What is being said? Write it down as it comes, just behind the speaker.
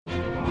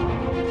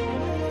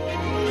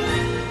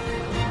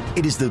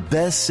It is the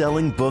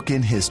best-selling book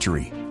in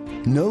history.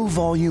 No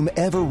volume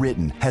ever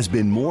written has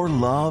been more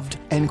loved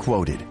and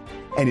quoted.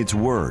 And its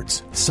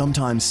words,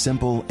 sometimes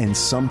simple and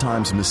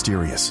sometimes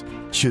mysterious,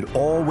 should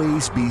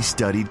always be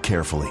studied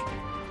carefully.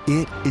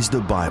 It is the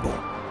Bible,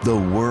 the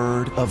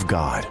Word of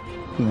God.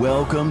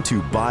 Welcome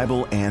to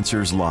Bible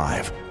Answers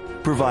Live,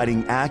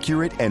 providing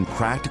accurate and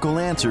practical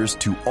answers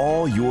to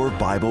all your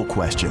Bible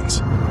questions.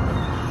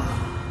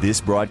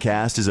 This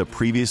broadcast is a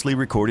previously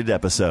recorded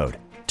episode.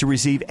 To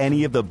receive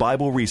any of the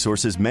Bible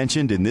resources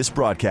mentioned in this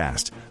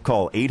broadcast,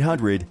 call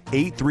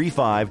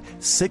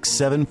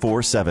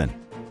 800-835-6747.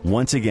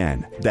 Once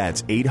again,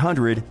 that's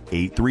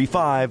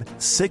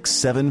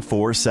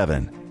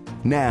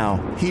 800-835-6747. Now,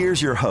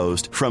 here's your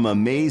host from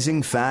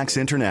Amazing Facts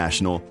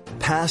International,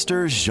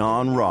 Pastor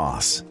John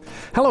Ross.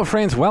 Hello,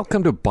 friends.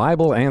 Welcome to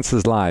Bible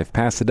Answers Live.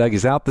 Pastor Doug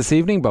is out this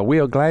evening, but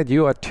we are glad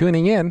you are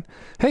tuning in.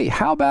 Hey,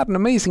 how about an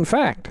amazing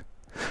fact?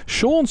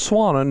 Sean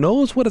Swanner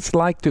knows what it's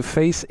like to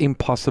face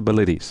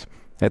impossibilities.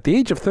 At the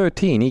age of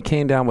 13, he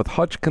came down with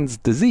Hodgkin's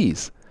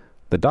disease.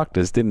 The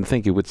doctors didn't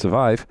think he would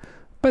survive,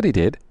 but he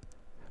did.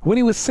 When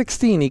he was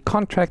 16, he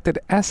contracted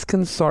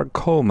Askins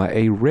sarcoma,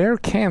 a rare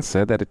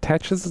cancer that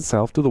attaches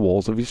itself to the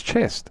walls of his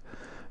chest.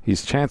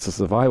 His chance of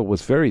survival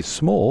was very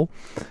small.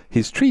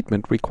 His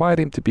treatment required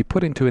him to be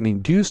put into an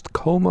induced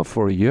coma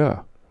for a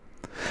year.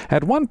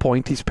 At one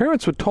point, his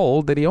parents were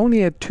told that he only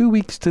had 2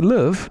 weeks to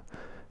live,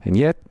 and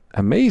yet,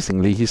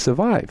 amazingly, he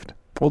survived,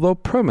 although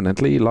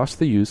permanently he lost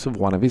the use of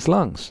one of his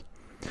lungs.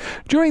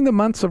 During the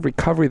months of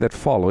recovery that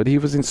followed, he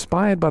was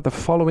inspired by the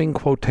following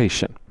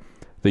quotation: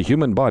 "The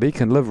human body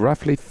can live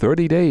roughly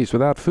 30 days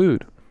without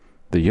food.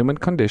 The human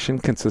condition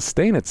can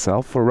sustain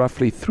itself for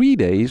roughly 3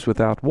 days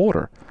without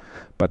water.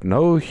 But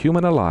no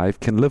human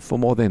alive can live for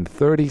more than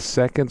 30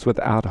 seconds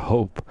without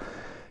hope."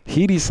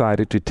 He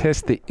decided to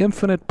test the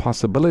infinite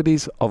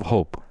possibilities of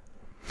hope.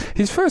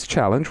 His first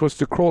challenge was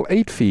to crawl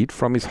 8 feet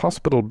from his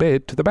hospital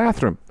bed to the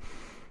bathroom.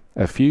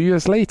 A few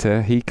years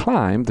later, he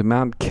climbed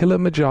Mount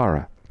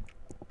Kilimanjaro.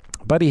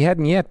 But he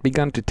hadn't yet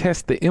begun to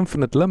test the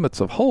infinite limits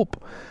of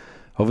hope.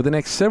 Over the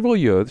next several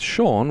years,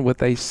 Sean,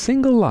 with a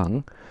single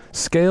lung,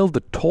 scaled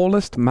the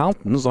tallest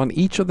mountains on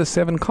each of the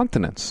 7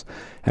 continents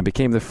and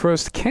became the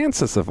first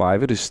cancer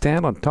survivor to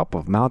stand on top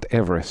of Mount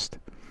Everest.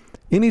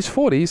 In his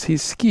 40s, he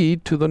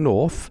skied to the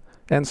North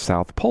and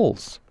South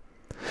Poles.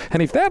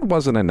 And if that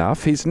wasn't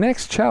enough, his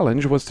next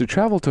challenge was to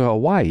travel to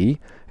Hawaii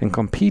and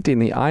compete in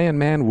the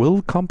Ironman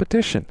World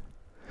Competition.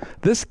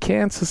 This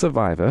cancer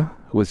survivor,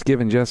 who was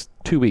given just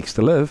 2 weeks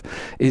to live,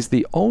 is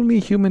the only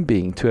human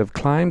being to have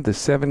climbed the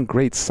 7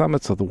 great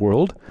summits of the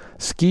world,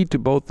 skied to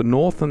both the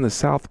North and the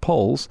South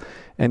Poles,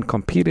 and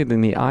competed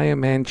in the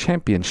Ironman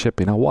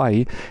Championship in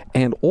Hawaii,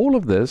 and all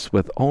of this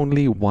with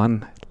only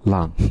 1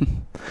 lung.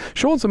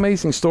 Sean's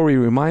amazing story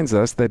reminds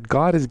us that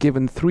God has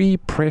given 3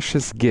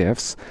 precious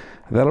gifts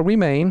that'll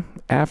remain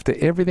after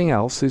everything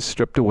else is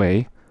stripped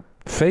away: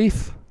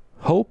 faith,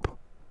 hope,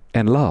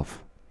 and love.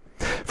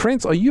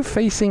 Friends, are you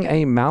facing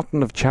a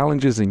mountain of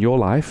challenges in your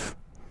life?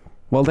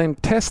 Well, then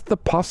test the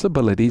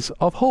possibilities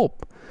of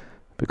hope,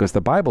 because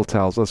the Bible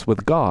tells us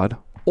with God,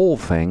 all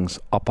things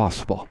are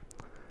possible.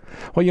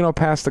 Well, you know,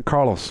 Pastor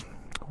Carlos,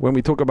 when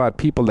we talk about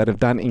people that have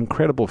done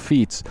incredible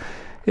feats,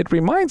 it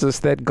reminds us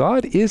that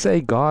God is a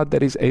God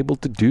that is able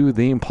to do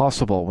the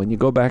impossible. When you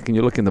go back and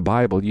you look in the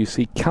Bible, you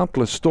see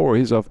countless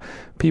stories of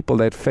people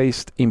that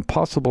faced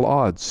impossible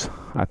odds.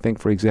 I think,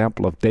 for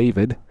example, of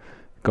David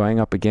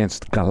going up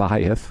against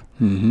Goliath.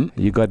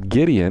 You got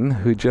Gideon,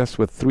 who just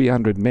with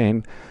 300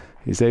 men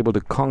is able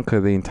to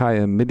conquer the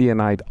entire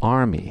Midianite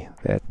army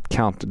that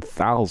counted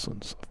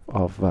thousands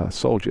of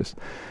soldiers.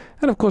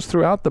 And of course,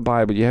 throughout the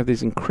Bible, you have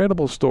these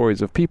incredible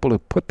stories of people who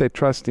put their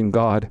trust in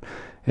God,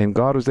 and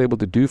God was able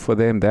to do for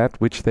them that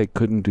which they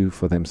couldn't do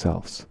for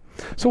themselves.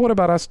 So what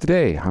about us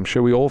today? I'm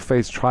sure we all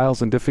face trials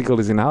and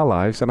difficulties in our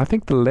lives, and I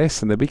think the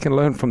lesson that we can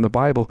learn from the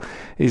Bible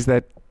is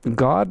that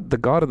God, the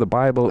God of the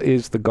Bible,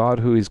 is the God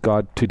who is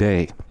God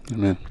today.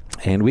 Amen.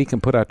 And we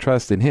can put our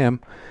trust in Him,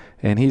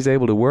 and He's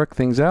able to work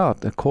things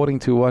out according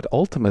to what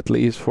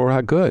ultimately is for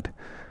our good.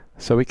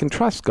 So we can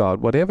trust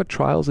God, whatever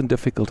trials and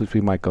difficulties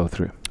we might go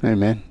through.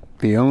 Amen.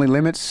 The only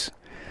limits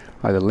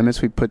are the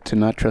limits we put to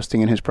not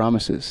trusting in His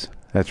promises.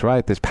 That's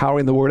right. There's power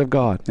in the Word of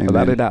God, Amen.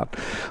 Without a doubt.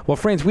 Well,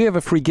 friends, we have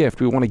a free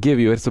gift we want to give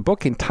you. It's a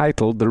book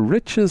entitled The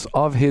Riches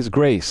of His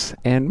Grace.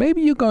 And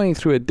maybe you're going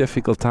through a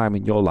difficult time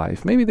in your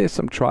life. Maybe there's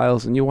some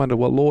trials and you wonder,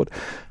 well, Lord,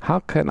 how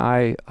can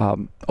I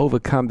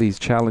overcome these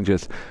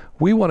challenges?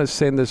 We want to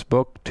send this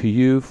book to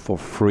you for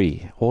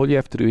free. All you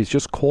have to do is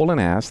just call and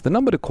ask. The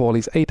number to call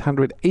is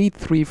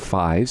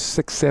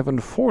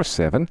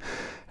 800-835-6747.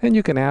 And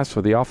you can ask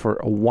for the offer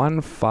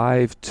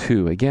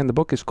 152. Again, the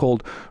book is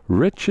called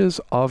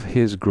Riches of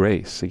His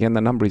Grace. Again,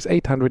 the number is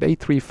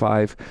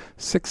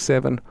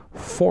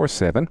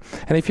 800-835-6747.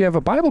 And if you have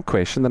a Bible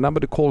question, the number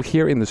to call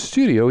here in the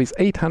studio is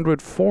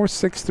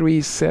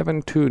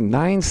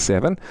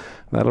 800-463-7297.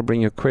 That'll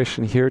bring your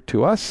question here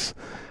to us.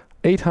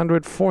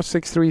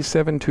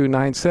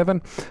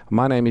 800-463-7297.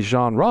 My name is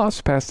John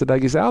Ross. Pastor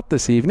Doug is out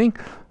this evening.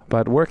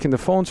 But working the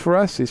phones for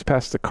us is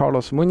Pastor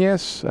Carlos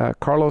Muñez.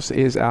 Carlos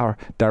is our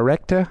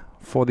director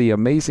for the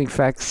Amazing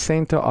Facts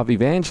Center of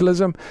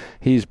Evangelism.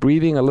 He's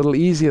breathing a little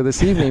easier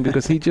this evening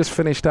because he just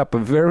finished up a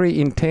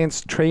very intense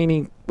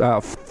training,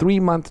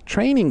 3-month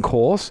training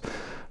course.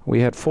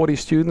 We had 40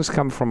 students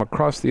come from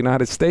across the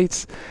United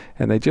States,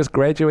 and they just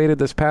graduated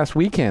this past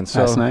weekend.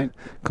 So last night.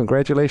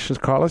 Congratulations,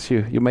 Carlos.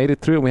 You made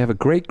it through, and we have a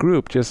great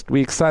group.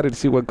 We're excited to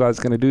see what God's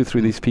going to do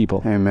through these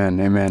people.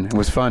 Amen. Amen. It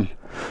was fun.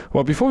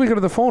 Well, before we go to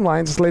the phone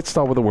lines, let's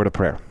start with a word of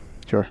prayer.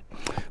 Sure.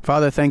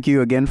 Father, thank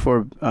you again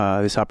for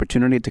this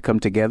opportunity to come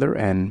together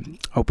and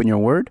open your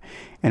word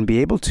and be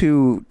able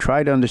to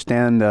try to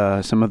understand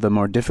some of the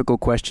more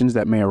difficult questions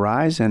that may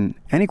arise, and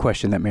any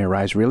question that may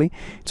arise, really.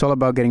 It's all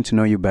about getting to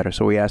know you better.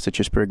 So we ask that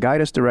your Spirit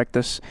guide us, direct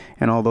us,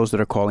 and all those that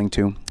are calling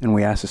to. And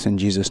we ask this in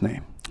Jesus'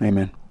 name.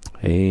 Amen.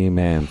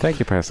 Amen. Thank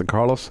you, Pastor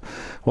Carlos.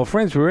 Well,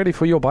 friends, we're ready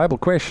for your Bible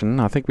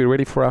question. I think we're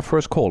ready for our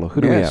first caller.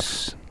 Who do we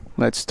have?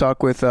 Let's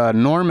talk with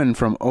Norman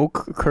from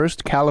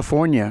Oakhurst,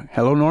 California.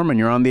 Hello, Norman.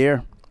 You're on the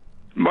air.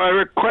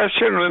 My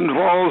question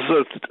involves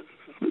the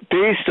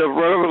beast of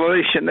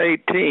Revelation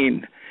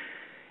 18.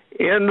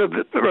 In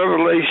the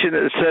Revelation,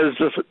 it says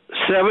the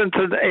 7th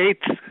and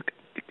 8th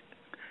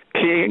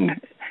king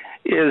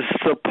is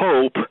the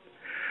Pope.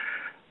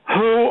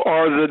 Who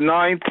are the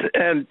 9th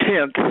and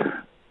 10th?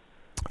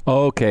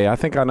 Okay, I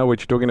think I know what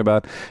you're talking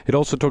about. It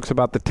also talks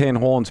about the 10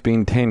 horns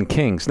being 10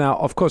 kings. Now,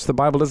 of course, the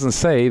Bible doesn't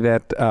say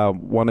that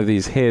one of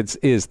these heads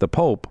is the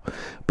Pope,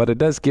 but it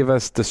does give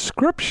us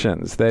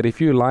descriptions that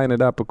if you line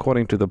it up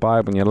according to the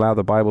Bible and you allow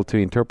the Bible to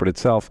interpret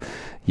itself,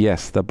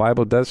 yes, the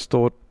Bible does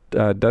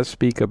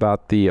speak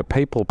about the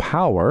papal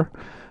power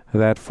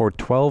that for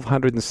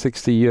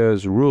 1,260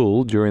 years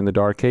ruled during the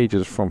Dark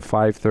Ages from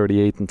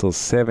 538 until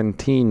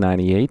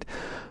 1798.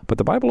 But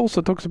the Bible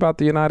also talks about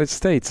the United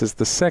States as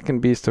the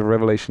second beast of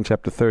Revelation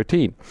chapter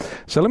 13.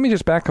 So let me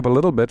just back up a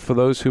little bit for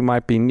those who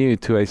might be new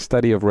to a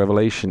study of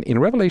Revelation. In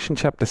Revelation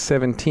chapter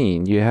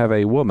 17, you have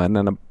a woman,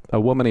 and a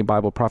woman in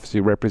Bible prophecy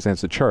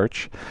represents a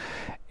church,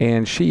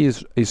 and she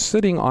is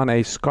sitting on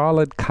a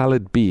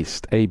scarlet-colored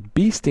beast. A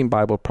beast in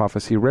Bible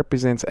prophecy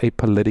represents a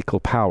political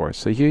power.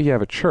 So here you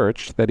have a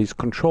church that is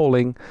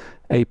controlling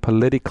a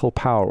political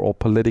power or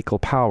political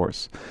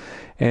powers.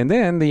 And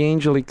then the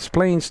angel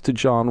explains to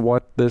John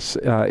what this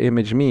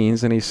image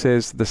means, and he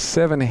says the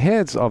 7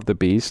 heads of the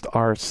beast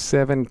are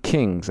 7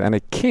 kings, and a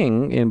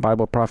king in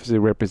Bible prophecy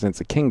represents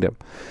a kingdom.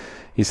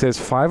 He says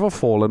 5 are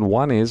fallen,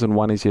 1 is, and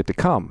 1 is yet to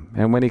come.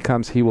 And when he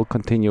comes, he will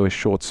continue a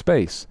short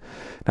space.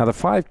 Now, the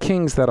 5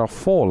 kings that are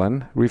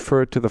fallen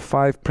refer to the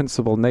 5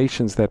 principal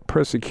nations that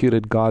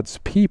persecuted God's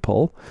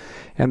people.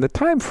 And the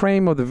time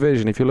frame of the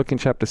vision, if you look in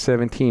chapter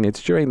 17,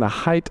 it's during the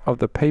height of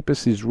the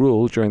papacy's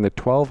rule during the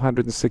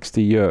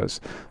 1260 years,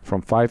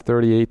 from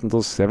 538 until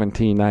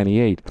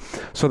 1798.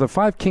 So the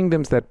 5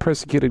 kingdoms that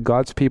persecuted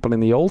God's people in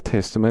the Old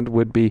Testament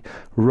would be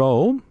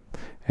Rome,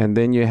 and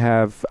then you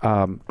have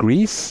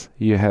Greece,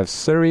 you have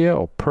Syria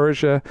or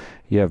Persia,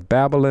 you have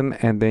Babylon,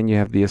 and then you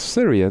have the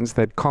Assyrians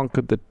that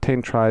conquered the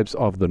 10 tribes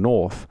of the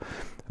north.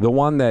 The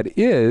one that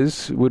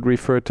would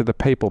refer to the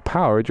papal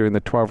power during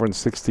the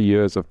 1260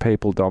 years of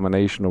papal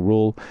domination or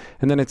rule.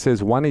 And then it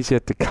says 1 is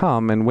yet to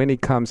come, and when he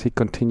comes, he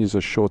continues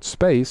a short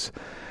space.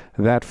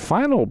 That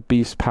final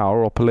beast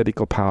power or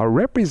political power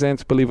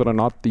represents, believe it or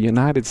not, the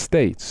United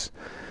States.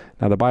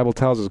 Now, the Bible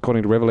tells us,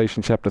 according to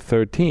Revelation chapter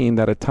 13,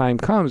 that a time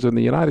comes when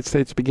the United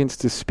States begins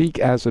to speak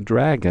as a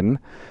dragon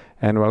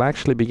and will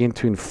actually begin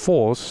to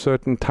enforce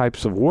certain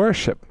types of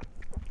worship.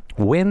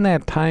 When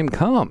that time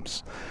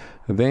comes,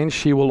 then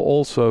she will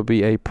also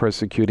be a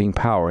persecuting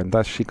power, and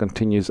thus she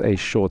continues a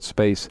short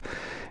space.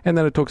 And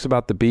then it talks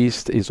about the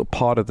beast is a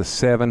part of the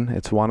 7.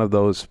 It's one of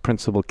those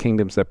principal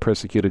kingdoms that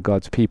persecuted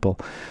God's people.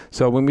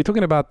 So when we're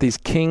talking about these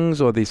kings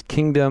or these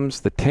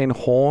kingdoms, the 10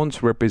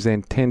 horns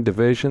represent 10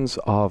 divisions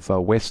of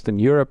Western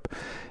Europe,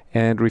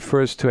 and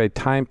refers to a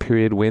time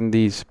period when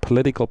these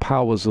political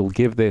powers will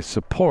give their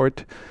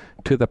support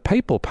to the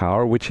papal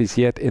power, which is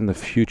yet in the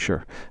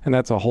future. And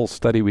that's a whole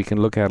study we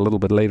can look at a little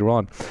bit later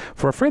on.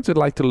 For our friends who'd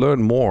like to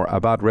learn more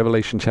about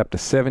Revelation chapter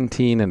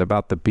 17 and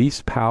about the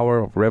beast power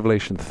of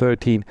Revelation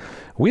 13,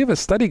 we have a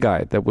study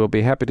guide that we'll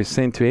be happy to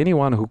send to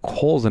anyone who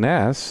calls and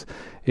asks.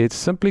 It's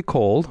simply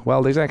called,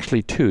 well, there's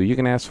actually 2. You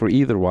can ask for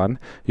either one.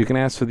 You can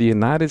ask for the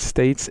United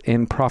States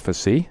in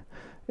Prophecy,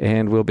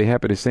 and we'll be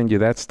happy to send you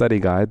that study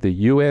guide, the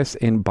U.S.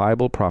 in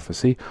Bible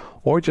Prophecy,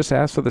 or just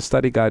ask for the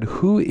study guide,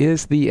 Who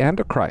is the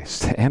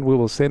Antichrist? And we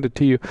will send it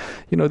to you.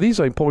 You know, these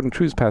are important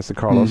truths, Pastor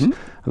Carlos.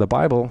 Mm-hmm. The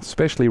Bible,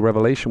 especially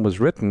Revelation,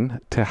 was written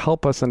to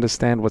help us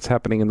understand what's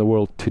happening in the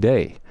world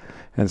today.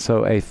 And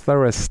so a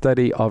thorough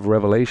study of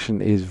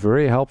Revelation is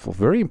very helpful,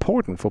 very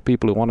important for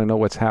people who want to know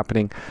what's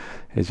happening.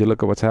 As you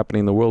look at what's happening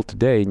in the world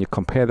today and you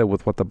compare that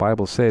with what the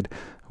Bible said,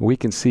 we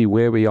can see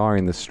where we are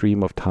in the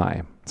stream of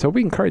time. So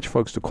we encourage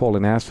folks to call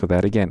and ask for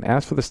that. Again,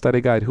 ask for the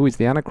study guide, Who is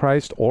the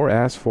Antichrist? Or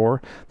ask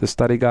for the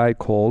study guide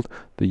called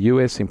The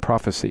U.S. in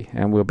Prophecy.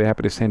 And we'll be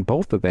happy to send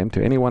both of them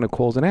to anyone who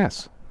calls and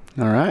asks.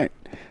 All right.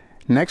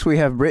 Next we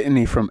have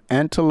Brittany from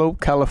Antelope,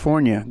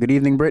 California. Good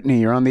evening, Brittany.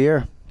 You're on the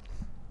air.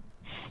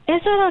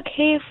 is it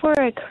okay for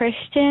a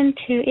Christian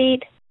to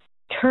eat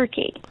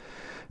turkey?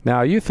 Now,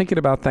 are you thinking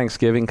about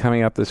Thanksgiving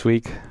coming up this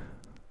week?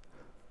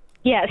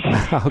 Yes.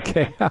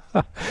 Okay.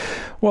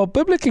 Well,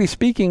 biblically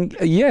speaking,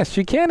 yes,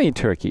 you can eat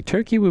turkey.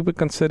 Turkey would be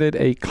considered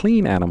a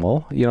clean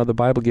animal. You know, the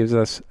Bible gives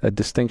us a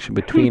distinction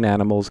between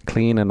animals,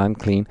 clean and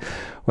unclean.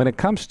 When it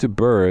comes to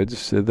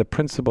birds, the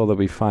principle that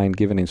we find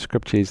given in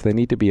Scripture is they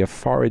need to be a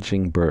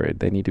foraging bird.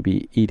 They need to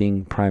be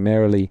eating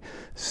primarily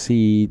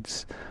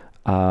seeds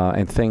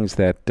and things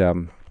that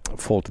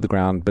fall to the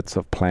ground, bits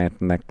of plant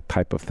and that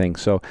type of thing.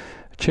 So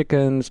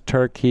chickens,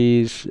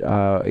 turkeys,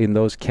 in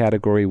those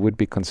category would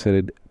be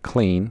considered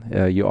clean.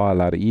 You are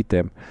allowed to eat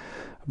them.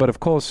 But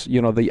of course,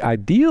 you know, the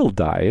ideal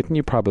diet, and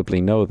you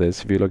probably know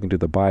this if you look into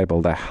the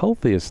Bible, the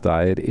healthiest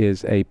diet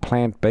is a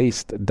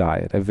plant-based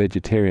diet, a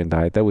vegetarian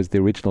diet. That was the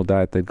original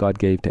diet that God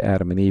gave to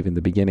Adam and Eve in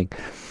the beginning.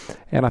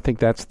 And I think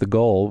that's the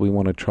goal. We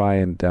want to try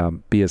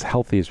and be as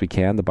healthy as we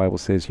can. The Bible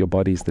says your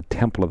body is the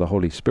temple of the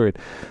Holy Spirit.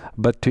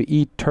 But to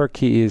eat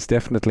turkey is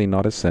definitely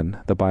not a sin.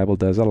 The Bible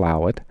does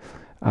allow it.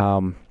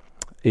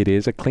 It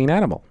is a clean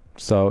animal.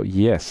 So,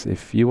 yes,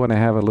 if you want to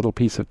have a little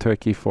piece of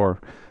turkey for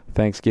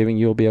Thanksgiving,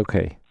 you'll be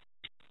okay.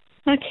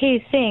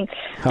 Okay, thanks.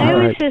 All I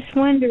was right. just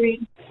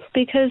wondering,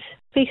 because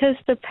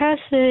the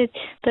passage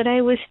that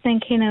I was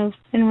thinking of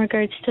in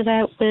regards to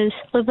that was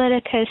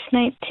Leviticus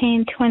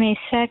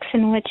 19:26,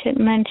 in which it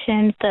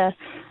mentioned the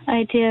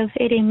idea of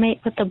eating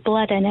meat with the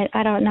blood in it.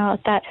 I don't know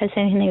if that has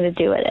anything to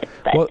do with it.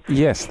 But Well,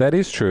 yes, that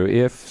is true.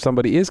 If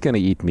somebody is going to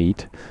eat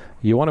meat,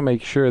 you want to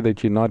make sure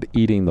that you're not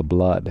eating the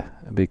blood,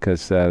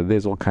 because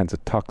there's all kinds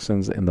of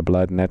toxins in the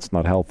blood, and that's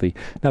not healthy.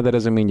 Now, that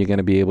doesn't mean you're going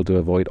to be able to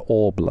avoid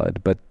all blood,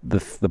 but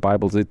the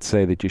Bible did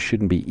say that you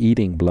shouldn't be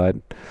eating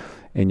blood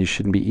and you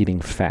shouldn't be eating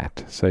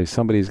fat. So if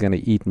somebody's going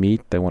to eat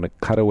meat, they want to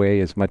cut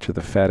away as much of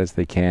the fat as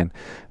they can.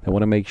 They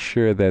want to make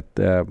sure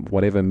that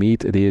whatever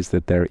meat it is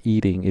that they're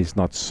eating is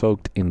not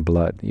soaked in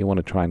blood. You want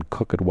to try and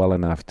cook it well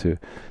enough to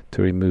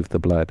remove the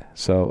blood.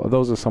 So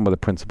those are some of the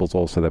principles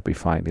also that we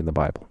find in the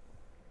Bible.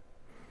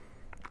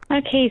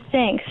 okay,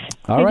 thanks.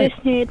 All right. I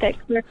just needed that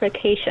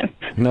clarification.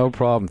 No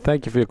problem.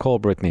 Thank you for your call,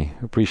 Brittany.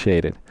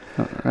 Appreciate it.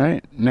 All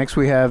right. Next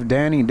we have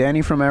Danny.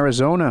 Danny from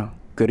Arizona.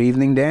 Good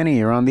evening, Danny.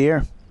 You're on the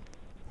air.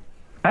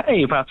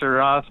 Hey, Pastor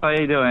Ross. How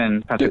you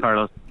doing, Pastor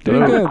Carlos?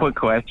 doing I have good. a quick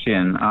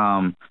question.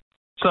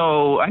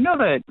 So I know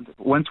that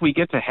once we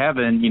get to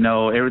heaven, you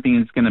know,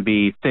 everything is going to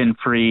be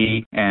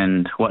sin-free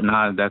and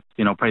whatnot. That's,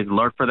 you know, praise the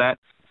Lord for that.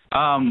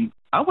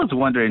 I was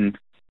wondering,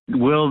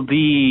 will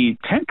the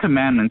Ten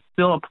Commandments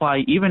still apply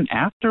even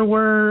after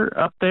we're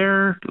up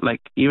there,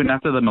 like even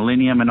after the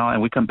millennium and all,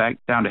 and we come back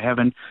down to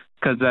heaven?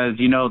 Because as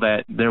you know,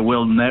 that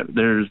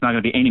there's not going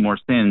to be any more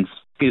sins.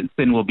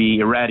 Sin will be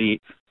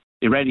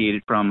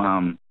irradiated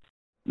from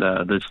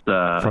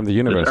From the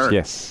universe, earth.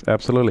 yes,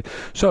 absolutely.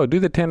 So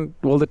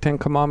will the Ten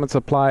Commandments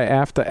apply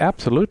after?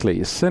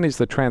 Absolutely. Sin is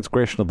the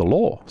transgression of the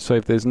law. So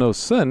if there's no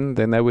sin,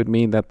 then that would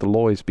mean that the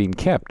law is being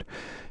kept.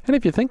 And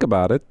if you think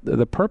about it,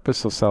 the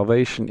purpose of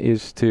salvation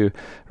is to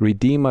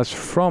redeem us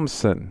from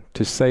sin,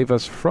 to save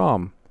us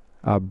from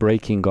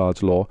breaking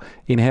God's law.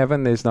 In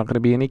heaven, there's not going to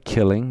be any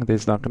killing.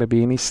 There's not going to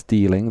be any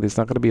stealing. There's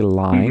not going to be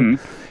lying.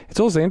 It's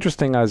also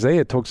interesting,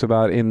 Isaiah talks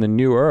about in the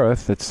new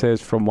earth, it says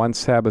from one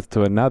Sabbath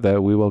to another,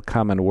 we will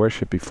come and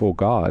worship before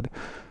God.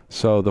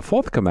 So the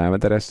fourth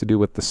commandment that has to do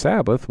with the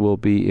Sabbath will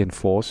be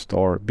enforced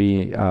or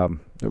be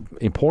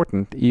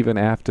important even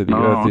after the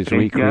earth is okay. Yeah,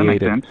 that makes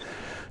recreated. sense.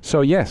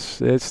 So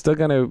yes, we're still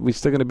gonna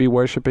be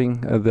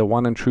worshiping the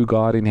one and true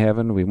God in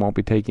heaven. We won't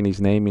be taking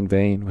His name in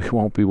vain. We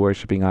won't be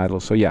worshiping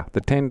idols. So yeah, the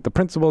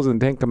principles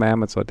and 10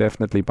 Commandments are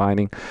definitely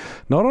binding,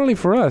 not only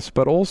for us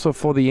but also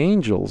for the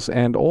angels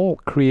and all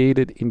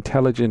created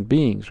intelligent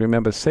beings.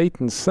 Remember,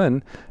 Satan's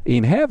sin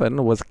in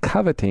heaven was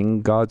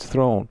coveting God's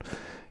throne,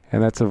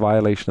 and that's a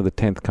violation of the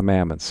 10th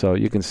Commandment. So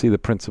you can see the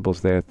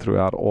principles there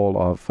throughout all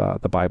of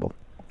the Bible.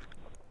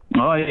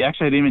 Oh,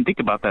 actually, I didn't even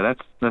think about that.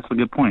 That's a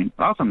good point.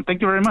 Awesome.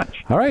 Thank you very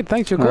much. All right,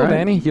 thanks for your call, All right,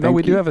 Danny. You know, thank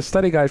we do you. have a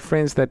study guide,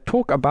 friends, that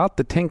talk about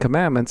the 10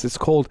 Commandments. It's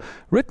called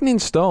Written in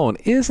Stone.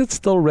 Is it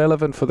still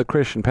relevant for the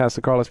Christian?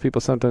 Pastor Carlos, people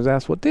sometimes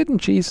ask, well, didn't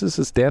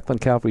Jesus' death on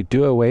Calvary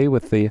do away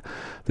with the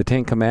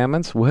 10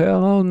 Commandments?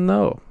 Well,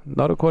 no,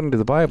 not according to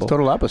the Bible.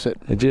 Total opposite.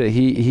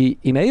 He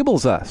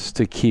enables us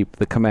to keep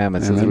the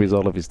commandments as a Amen.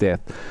 result of his death.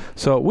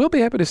 So we'll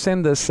be happy to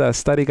send this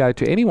study guide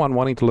to anyone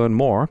wanting to learn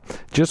more.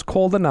 Just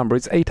call the number.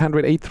 It's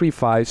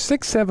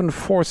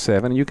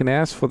 800-835-6747. You can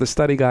ask for the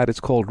study guide. It's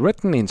called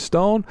Written in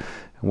Stone,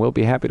 and we'll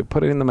be happy to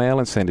put it in the mail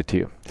and send it to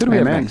you. Who do we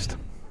have Amen. next?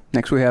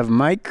 Next we have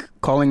Mike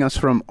calling us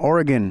from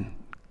Oregon.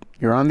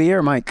 You're on the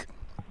air, Mike.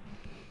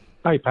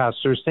 Hi,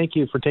 pastors. Thank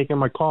you for taking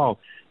my call.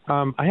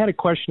 I had a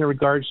question in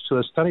regards to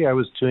a study I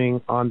was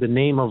doing on the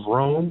name of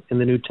Rome in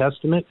the New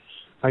Testament.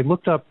 I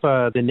looked up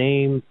the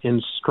name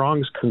in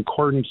Strong's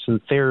Concordance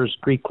and Thayer's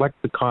Greek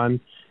lexicon,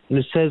 and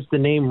it says the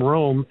name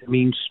Rome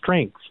means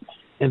strength.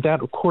 And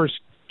that, of course,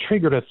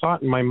 triggered a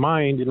thought in my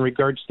mind in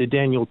regards to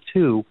Daniel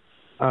 2,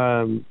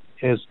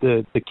 as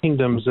the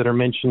kingdoms that are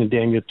mentioned in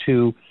Daniel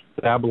 2,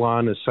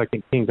 Babylon, a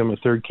second kingdom, a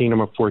third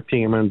kingdom, a fourth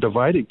kingdom, and a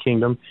divided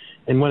kingdom.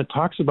 And when it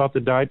talks about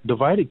the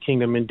divided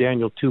kingdom in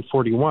Daniel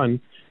 2:41,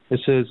 it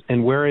says,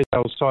 "And whereas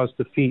thou sawest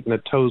the feet and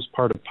the toes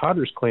part of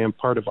potter's clay and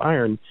part of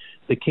iron,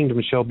 the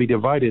kingdom shall be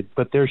divided,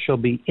 but there shall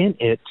be in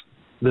it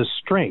the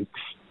strength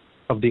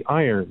of the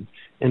iron."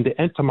 And the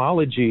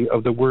etymology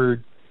of the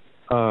word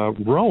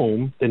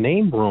Rome, the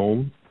name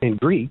Rome in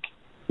Greek,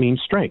 means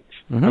strength.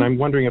 Mm-hmm. And I'm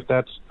wondering if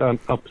that's an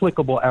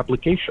applicable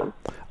application.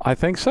 I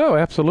think so,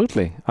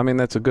 absolutely. I mean,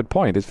 that's a good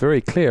point. It's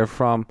very clear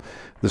from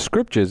the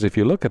scriptures, if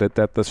you look at it,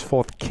 that this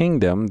fourth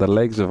kingdom, the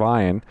legs of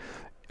iron,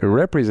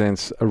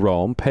 represents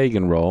Rome,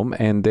 pagan Rome,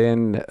 and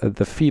then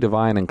the feet of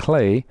iron and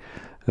clay.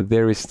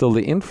 There is still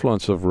the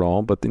influence of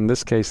Rome, but in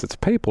this case it's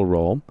papal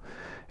Rome.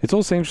 It's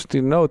also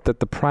interesting to note that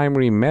the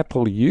primary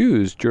metal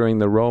used during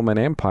the Roman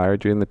Empire,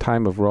 during the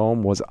time of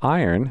Rome, was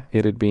iron.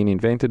 It had been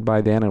invented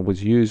by then and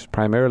was used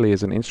primarily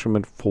as an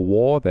instrument for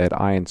war. They had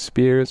iron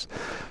spears,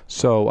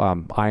 so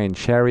iron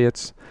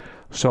chariots.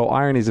 So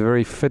iron is a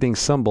very fitting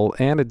symbol,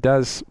 and it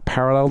does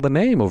parallel the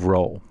name of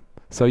Rome.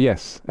 So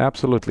yes,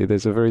 absolutely,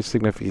 there's a very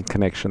significant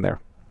connection there.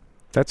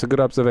 That's a good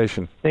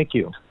observation. Thank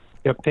you.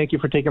 Yep, thank you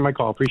for taking my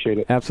call. Appreciate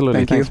it.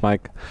 Absolutely. Thanks,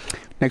 Mike.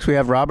 Next we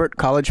have Robert,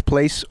 College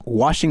Place,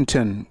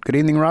 Washington. Good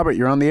evening, Robert.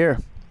 You're on the air.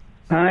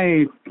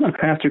 Hi,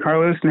 Pastor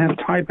Carlos, and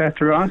hi,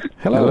 Pastor Ross.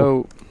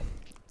 Hello.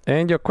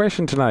 And your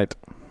question tonight?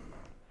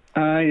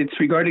 It's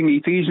regarding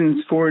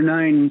Ephesians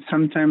 4:9.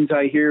 Sometimes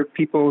I hear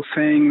people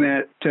saying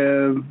that,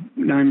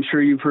 and I'm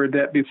sure you've heard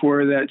that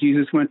before, that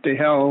Jesus went to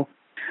hell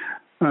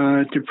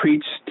to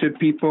preach to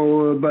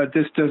people, but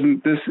this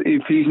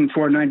Ephesians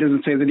 4:9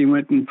 doesn't say that he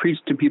went and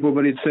preached to people,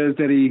 but it says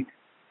that he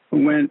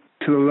went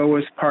to the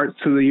lowest parts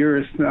of the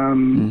earth.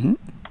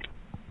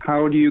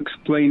 How do you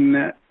explain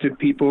that to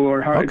people,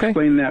 or how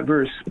explain that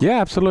verse?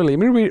 Yeah, absolutely.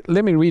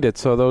 Let me read it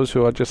so those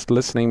who are just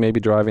listening, maybe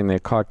driving their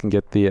car, can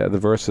get the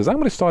verses. I'm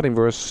going to start in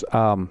verse.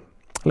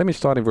 Let me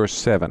start in verse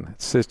 7.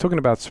 It says, talking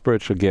about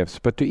spiritual gifts,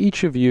 but to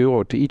each of you,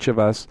 or to each of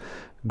us,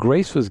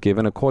 grace was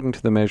given according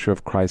to the measure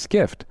of Christ's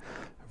gift.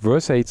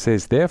 Verse 8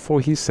 says,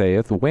 therefore he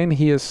saith, when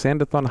he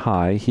ascendeth on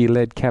high, he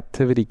led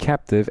captivity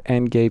captive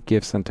and gave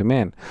gifts unto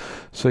men.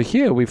 So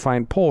here we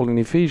find Paul in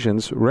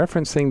Ephesians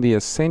referencing the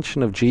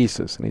ascension of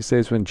Jesus. And he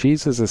says, when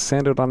Jesus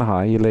ascended on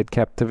high, he led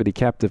captivity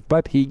captive,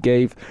 but he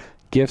gave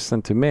gifts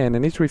unto men.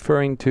 And he's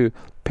referring to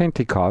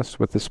Pentecost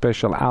with the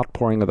special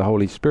outpouring of the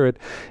Holy Spirit.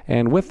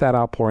 And with that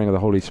outpouring of the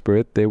Holy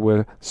Spirit, there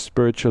were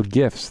spiritual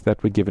gifts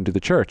that were given to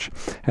the church.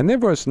 And then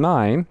verse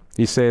 9,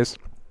 he says,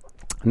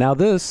 now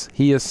this,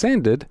 he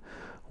ascended.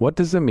 What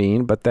does it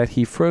mean? But that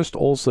he first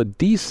also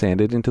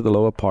descended into the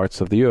lower parts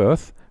of the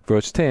earth.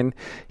 Verse 10,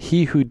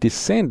 he who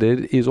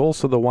descended is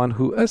also the one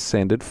who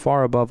ascended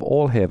far above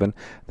all heaven,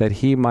 that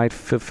he might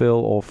fulfill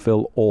or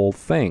fill all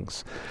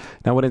things.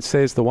 Now when it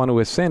says the one who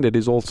ascended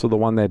is also the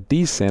one that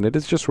descended,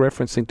 it's just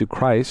referencing to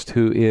Christ,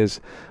 who is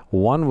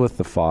one with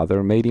the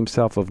Father, made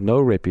himself of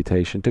no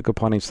reputation, took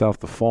upon himself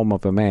the form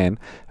of a man,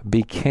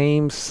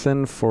 became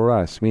sin for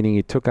us, meaning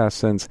he took our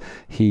sins.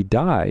 He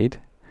died,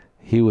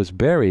 he was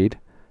buried,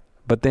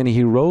 but then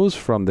he rose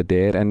from the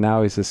dead, and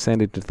now is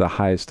ascended to the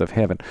highest of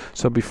heaven.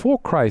 So before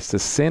Christ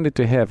ascended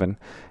to heaven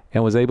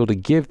and was able to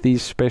give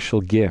these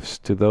special gifts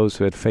to those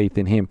who had faith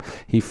in him,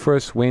 he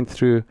first went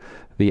through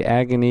the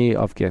agony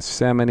of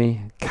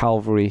Gethsemane,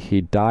 Calvary. He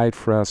died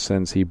for our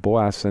sins, he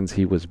bore our sins,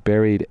 he was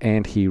buried,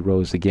 and he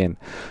rose again.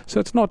 So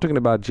it's not talking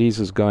about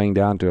Jesus going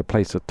down to a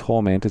place of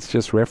torment. It's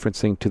just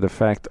referencing to the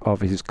fact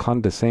of his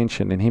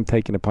condescension and him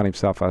taking upon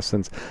himself our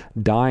sins,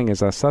 dying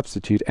as our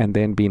substitute, and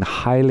then being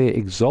highly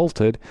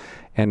exalted,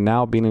 and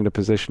now being in a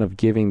position of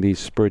giving these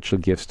spiritual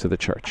gifts to the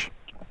church.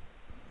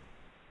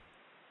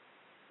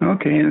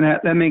 Okay, and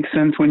that makes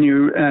sense when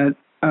you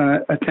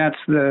attach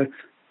the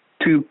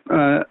two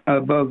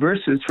above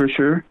verses, for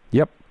sure.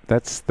 Yep,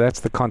 that's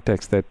the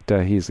context that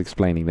he's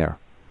explaining there.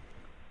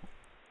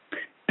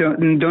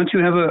 Don't you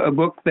have a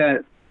book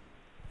that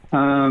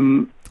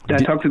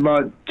talks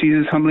about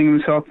Jesus humbling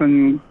himself?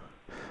 And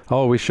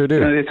oh, we sure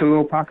do. It's a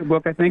little pocket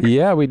book, I think.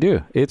 Yeah, we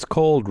do. It's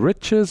called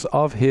Riches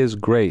of His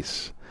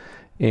Grace.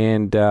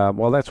 And,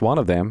 well, that's one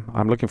of them.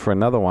 I'm looking for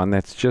another one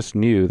that's just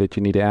new that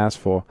you need to ask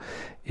for.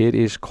 It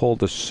is called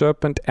The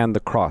Serpent and the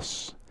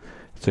Cross.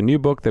 It's a new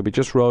book that we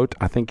just wrote.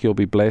 I think you'll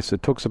be blessed.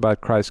 It talks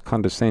about Christ's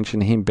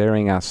condescension, him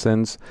bearing our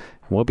sins.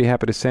 And we'll be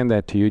happy to send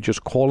that to you.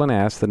 Just call and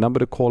ask. The number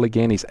to call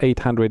again is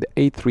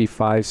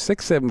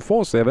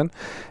 800-835-6747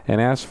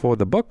 and ask for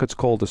the book. It's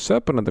called The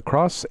Serpent and the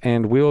Cross,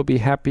 and we'll be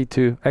happy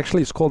to...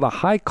 Actually, it's called The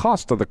High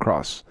Cost of the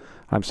Cross.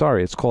 I'm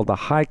sorry, it's called The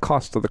High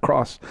Cost of the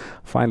Cross.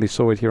 Finally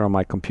saw it here on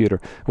my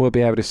computer. We'll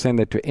be able to send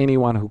that to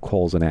anyone who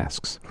calls and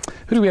asks.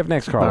 Who do we have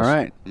next, Carlos? All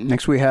right.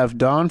 Next we have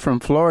Dawn from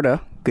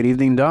Florida. Good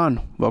evening, Dawn.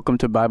 Welcome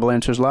to Bible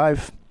Answers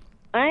Live.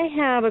 I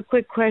have a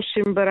quick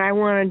question, but I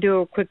want to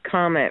do a quick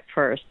comment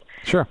first.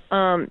 Sure.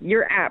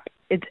 Your app,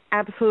 it's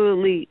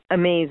absolutely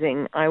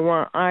amazing.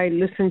 I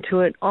listen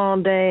to it all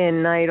day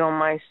and night on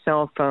my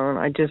cell phone.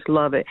 I just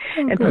love it.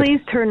 Oh, and good. Please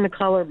turn the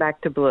color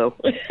back to blue.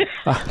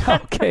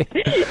 Okay.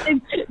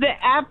 The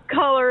app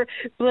color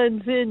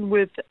blends in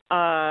with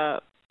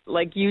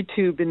like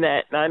YouTube and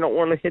that, and I don't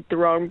want to hit the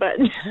wrong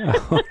button.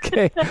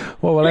 Okay.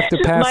 Well, we'll have to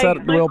pass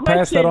that. We'll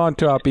pass that on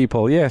to our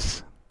people.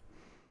 Yes.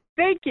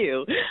 Thank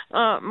you.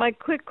 My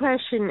quick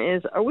question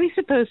is, are we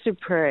supposed to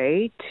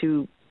pray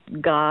to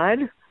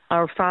God,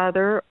 our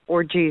Father,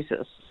 or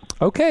Jesus?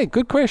 Okay,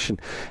 good question.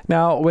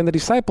 Now, when the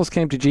disciples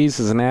came to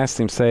Jesus and asked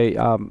him, say,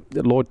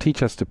 Lord,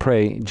 teach us to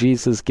pray,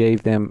 Jesus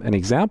gave them an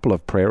example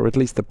of prayer, or at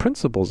least the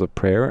principles of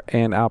prayer,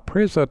 and our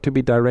prayers are to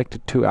be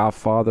directed to our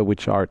Father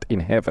which art in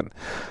heaven.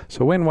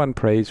 So when one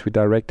prays, we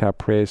direct our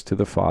prayers to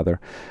the Father,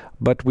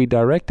 but we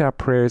direct our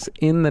prayers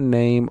in the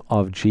name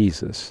of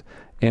Jesus,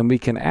 and we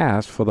can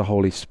ask for the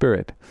Holy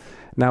Spirit.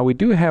 Now, we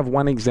do have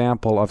one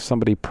example of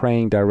somebody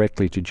praying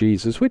directly to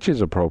Jesus, which is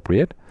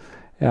appropriate.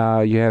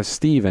 You have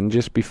Stephen,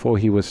 just before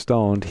he was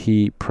stoned,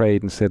 he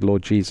prayed and said,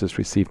 Lord Jesus,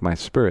 receive my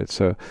spirit.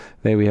 So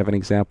there we have an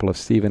example of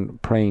Stephen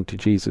praying to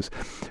Jesus.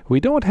 We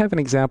don't have an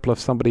example of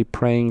somebody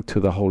praying to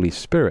the Holy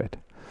Spirit.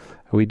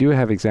 We do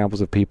have examples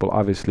of people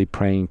obviously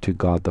praying to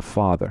God the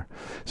Father.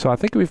 So I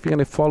think if we're going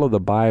to follow the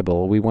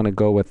Bible, we want to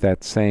go with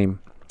that same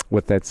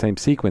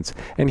sequence.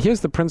 And here's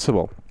the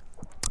principle.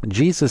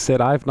 Jesus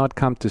said, I've not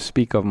come to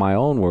speak of my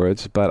own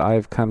words, but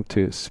I've come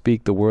to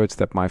speak the words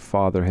that my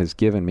Father has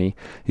given me.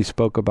 He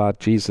spoke about,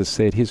 Jesus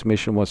said his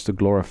mission was to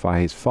glorify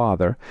his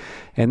Father.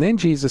 And then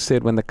Jesus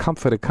said, when the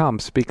Comforter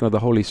comes, speaking of the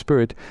Holy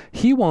Spirit,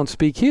 he won't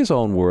speak his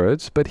own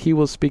words, but he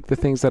will speak the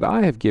things that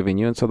I have given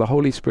you. And so the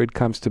Holy Spirit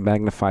comes to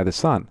magnify the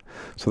Son.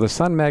 So the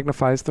Son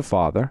magnifies the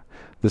Father,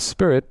 the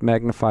Spirit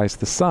magnifies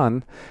the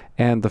Son,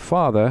 and the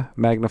Father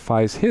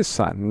magnifies his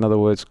Son. In other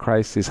words,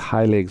 Christ is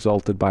highly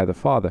exalted by the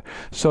Father.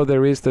 So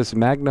there is this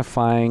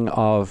magnifying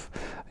of,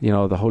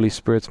 the Holy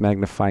Spirit's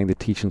magnifying the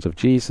teachings of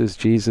Jesus.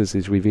 Jesus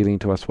is revealing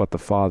to us what the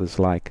Father's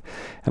like.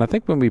 And I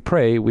think when we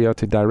pray, we are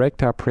to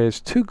direct our prayers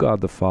to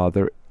God the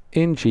Father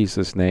in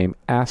Jesus' name,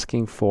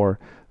 asking for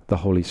the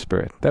Holy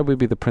Spirit. That would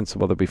be the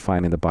principle that we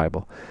find in the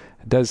Bible.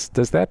 Does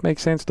that make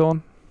sense,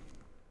 Dawn?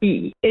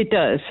 It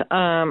does.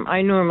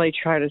 I normally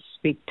try to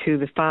speak to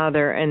the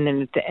Father, and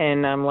then at the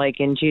end, I'm like,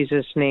 in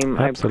Jesus' name,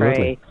 Absolutely. I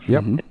pray.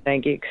 Yep.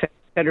 Thank you, et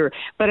cetera.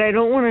 But I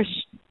don't want to.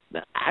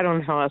 I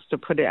don't know how else to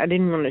put it. I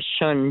didn't want to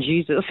shun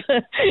Jesus.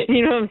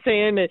 You know what I'm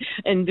saying?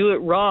 And do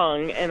it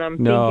wrong. And I'm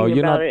thinking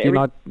about it. You're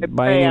not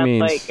by any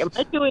means. Like, am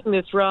I doing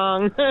this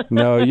wrong?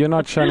 No, you're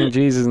not shunning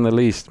Jesus in the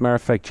least. Matter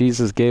of fact,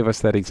 Jesus gave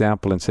us that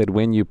example and said,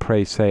 when you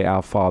pray, say,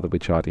 Our Father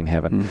which art in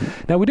heaven.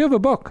 Mm-hmm. Now, we do have a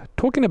book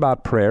talking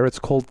about prayer. It's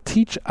called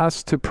Teach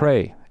Us to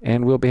Pray.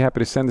 And we'll be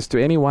happy to send this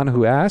to anyone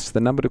who asks. The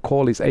number to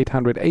call is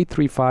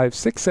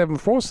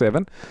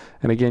 800-835-6747.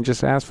 And again,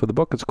 just ask for the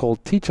book. It's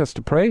called Teach Us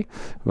to Pray.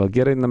 We'll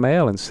get it in the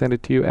mail and send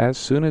it to you as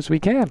soon as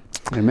we can.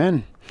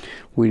 Amen.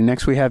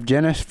 Next we have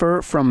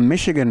Jennifer from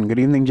Michigan. Good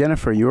evening,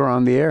 Jennifer. You are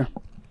on the air.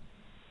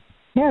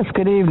 Yes,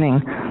 good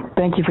evening.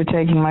 Thank you for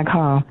taking my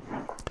call.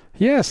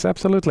 Yes,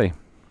 absolutely.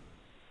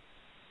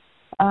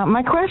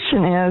 My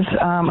question is,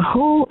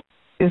 who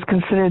is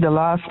considered the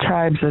lost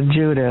tribes of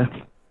Judah?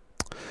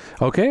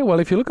 Okay, well,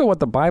 if you look at what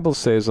the Bible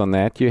says on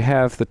that, you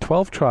have the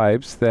 12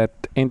 tribes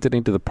that entered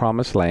into the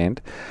Promised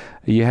Land.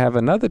 You have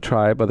another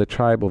tribe, or the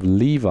tribe of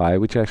Levi,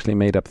 which actually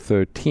made up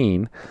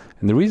 13.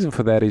 And the reason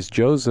for that is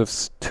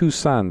Joseph's two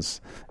sons,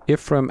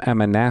 Ephraim and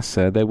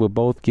Manasseh, they were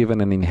both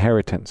given an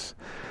inheritance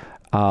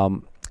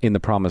in the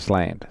Promised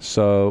Land.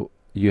 So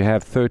you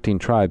have 13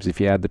 tribes if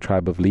you add the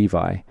tribe of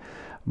Levi.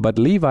 But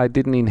Levi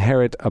didn't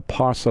inherit a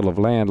parcel of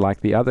land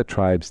like the other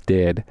tribes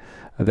did.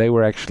 They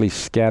were actually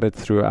scattered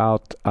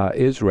throughout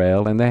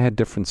Israel, and they had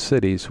different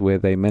cities where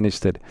they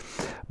ministered.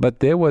 But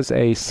there was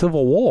a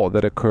civil war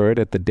that occurred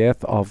at the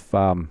death of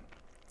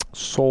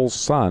Saul's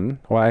son,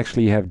 or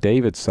actually you have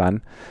David's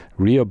son,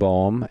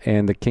 Rehoboam,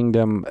 and the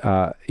kingdom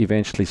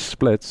eventually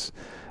splits.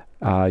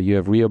 You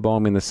have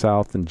Rehoboam in the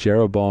south and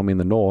Jeroboam in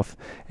the north,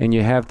 and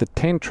you have the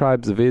 10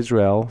 tribes of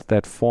Israel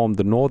that formed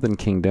the northern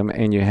kingdom,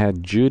 and you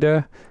had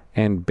Judah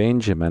and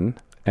Benjamin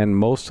and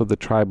most of the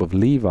tribe of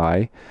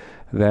Levi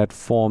that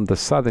formed the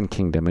southern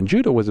kingdom. And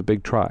Judah was a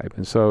big tribe,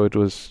 and so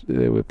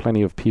there were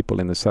plenty of people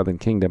in the southern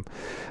kingdom.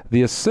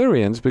 The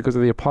Assyrians, because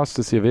of the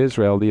apostasy of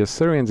Israel, the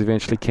Assyrians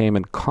eventually came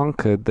and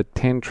conquered the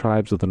 10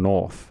 tribes of the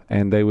north,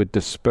 and they were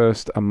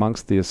dispersed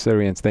amongst the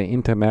Assyrians. They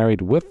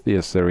intermarried with the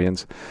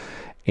Assyrians,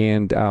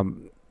 and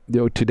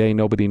today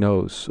nobody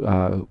knows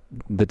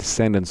the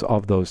descendants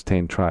of those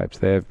 10 tribes.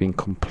 They have been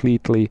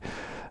completely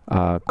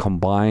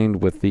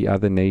combined with the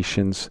other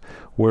nations,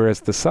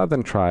 whereas the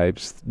southern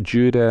tribes,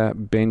 Judah,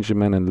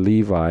 Benjamin, and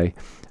Levi,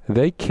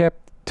 they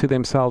kept to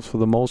themselves for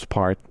the most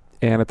part.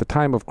 And at the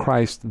time of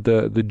Christ,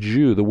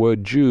 the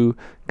word Jew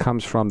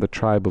comes from the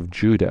tribe of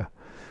Judah.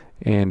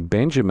 And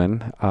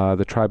Benjamin,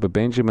 the tribe of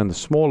Benjamin, the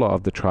smaller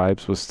of the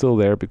tribes, was still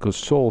there because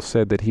Saul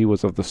said that he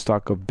was of the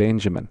stock of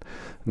Benjamin.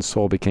 And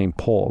Saul became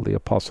Paul, the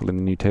apostle in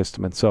the New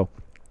Testament. So,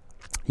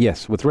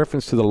 yes, with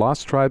reference to the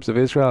lost tribes of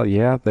Israel,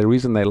 the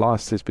reason they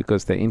lost is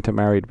because they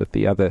intermarried with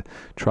the other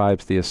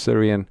tribes, the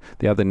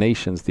other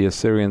nations, the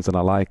Assyrians and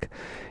alike,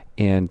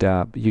 and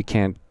you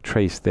can't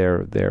trace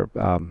their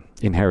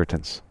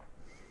inheritance.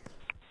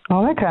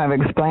 Well, that kind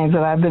of explains it.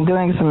 I've been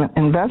doing some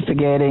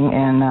investigating,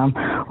 and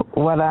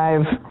what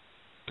I've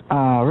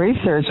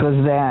researched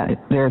was that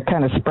they're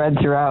kind of spread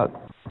throughout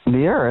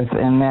the earth,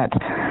 and that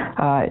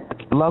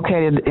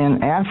located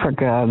in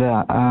Africa,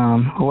 the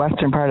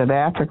western part of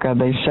Africa,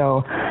 they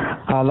show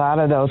a lot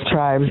of those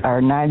tribes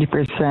are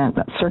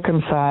 90%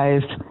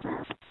 circumcised,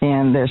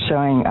 and they're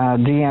showing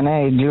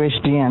DNA, Jewish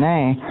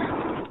DNA.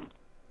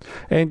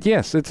 And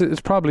yes,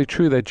 it's probably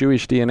true that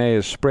Jewish DNA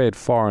is spread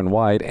far and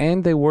wide,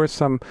 and there were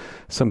some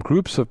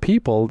groups of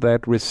people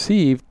that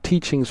received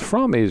teachings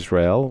from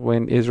Israel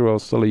when Israel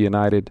was still a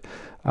united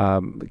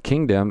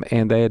kingdom,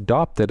 and they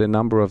adopted a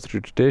number of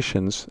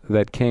traditions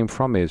that came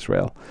from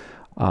Israel.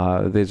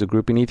 There's a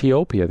group in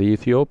Ethiopia, the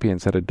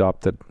Ethiopians had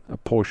adopted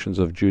portions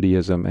of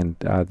Judaism, and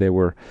there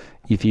were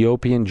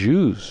Ethiopian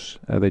Jews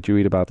that you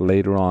read about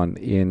later on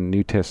in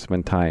New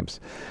Testament times.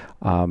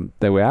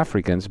 They were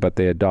Africans, but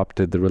they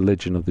adopted the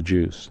religion of the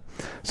Jews.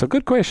 So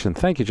good question.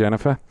 Thank you,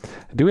 Jennifer.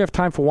 Do we have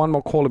time for one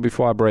more caller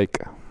before I break?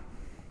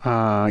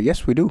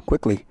 Yes, we do.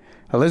 Quickly.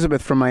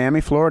 Elizabeth from Miami,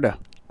 Florida.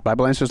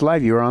 Bible Answers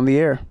Live, you're on the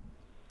air.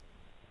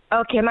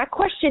 Okay, my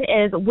question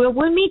is, will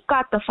we meet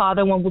God the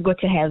Father when we go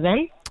to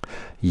heaven?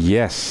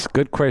 Yes,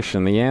 good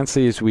question. The answer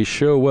is we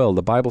sure will.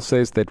 The Bible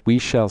says that we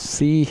shall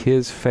see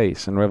his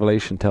face, and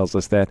Revelation tells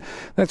us that.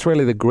 That's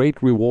really the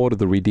great reward of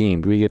the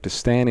redeemed. We get to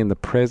stand in the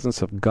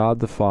presence of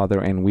God the Father,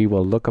 and we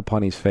will look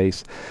upon his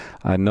face.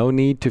 No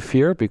need to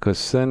fear, because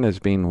sin has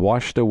been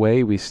washed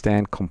away. We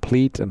stand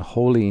complete and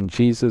holy in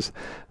Jesus.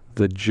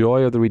 The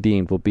joy of the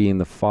redeemed will be in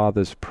the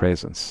Father's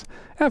presence.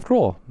 After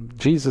all,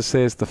 Jesus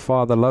says the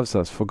Father loves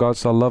us. For God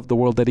so loved the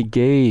world that he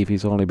gave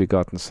his only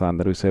begotten Son,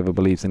 that whosoever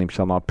believes in him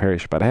shall not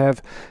perish, but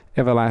have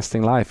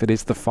everlasting life. It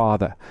is the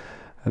Father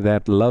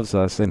that loves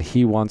us, and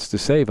he wants to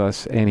save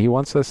us, and he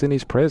wants us in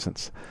his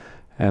presence.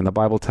 And the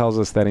Bible tells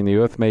us that in the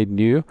earth made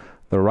new,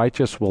 the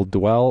righteous will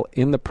dwell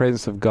in the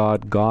presence of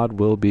God. God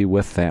will be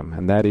with them.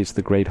 And that is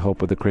the great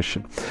hope of the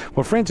Christian.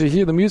 Well, friends, you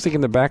hear the music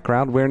in the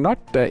background. We're not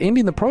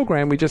ending the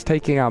program. We're just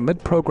taking our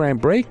mid-program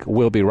break.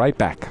 We'll be right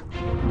back.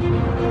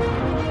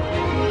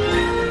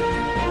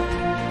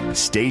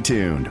 Stay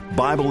tuned.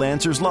 Bible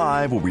Answers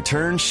Live will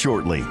return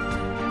shortly.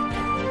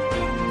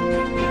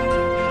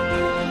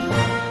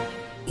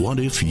 What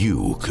if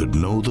you could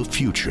know the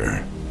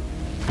future?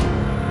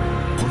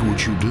 What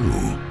would you do?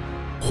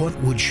 What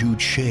would you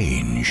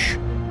change?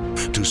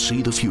 To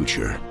see the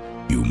future,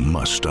 you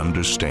must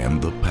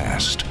understand the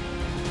past.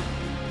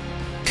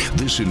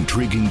 This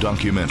intriguing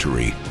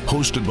documentary,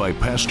 hosted by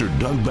Pastor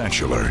Doug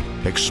Batchelor,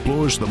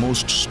 explores the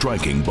most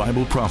striking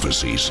Bible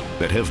prophecies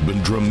that have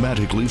been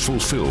dramatically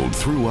fulfilled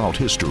throughout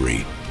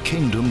history.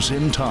 Kingdoms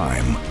in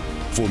Time.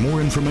 For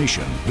more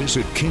information,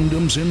 visit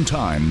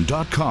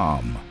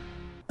kingdomsintime.com.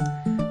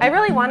 I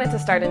really wanted to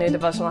start a new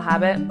devotional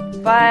habit,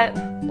 but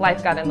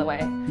life got in the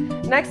way.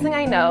 Next thing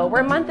I know, we're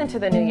a month into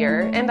the new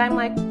year, and I'm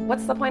like,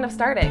 what's the point of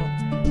starting?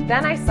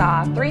 Then I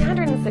saw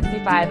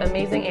 365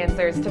 amazing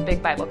answers to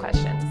big Bible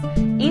questions.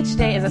 Each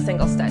day is a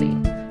single study,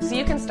 so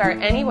you can start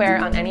anywhere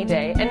on any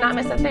day and not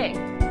miss a thing.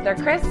 They're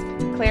crisp,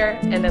 clear,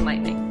 and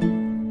enlightening.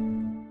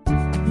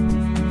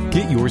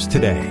 Get yours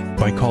today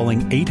by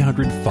calling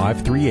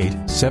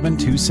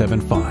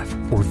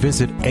 800-538-7275 or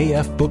visit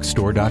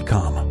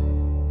afbookstore.com.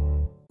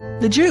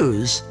 The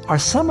Jews are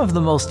some of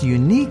the most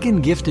unique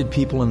and gifted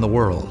people in the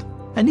world.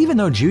 And even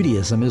though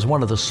Judaism is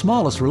one of the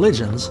smallest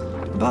religions,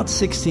 about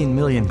 16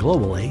 million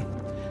globally,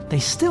 they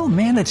still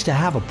manage to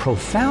have a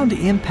profound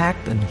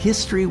impact on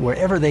history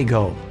wherever they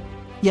go.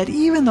 Yet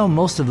even though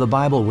most of the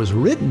Bible was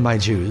written by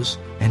Jews,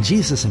 and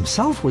Jesus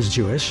himself was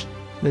Jewish,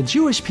 the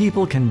Jewish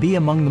people can be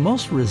among the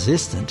most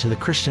resistant to the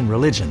Christian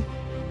religion.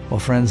 Well,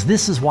 friends,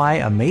 this is why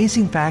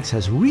Amazing Facts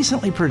has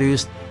recently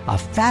produced a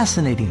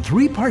fascinating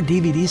 3-part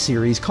DVD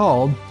series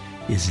called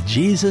Is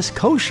Jesus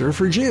Kosher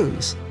for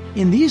Jews?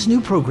 In these new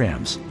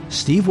programs,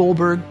 Steve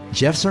Wohlberg,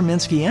 Jeff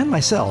Zerminski, and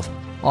myself,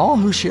 all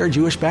who share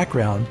Jewish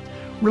background,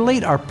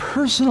 relate our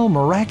personal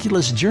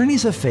miraculous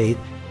journeys of faith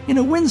in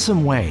a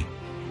winsome way,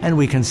 and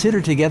we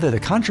consider together the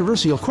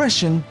controversial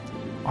question,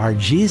 are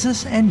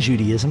Jesus and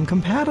Judaism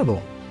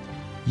compatible?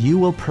 You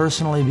will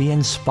personally be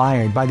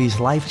inspired by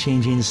these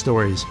life-changing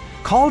stories.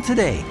 Call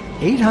today,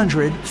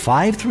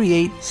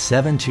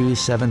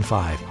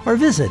 800-538-7275, or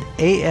visit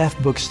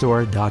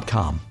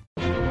afbookstore.com.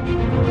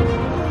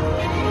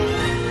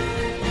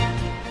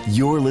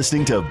 You're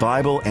listening to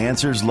Bible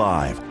Answers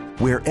Live,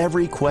 where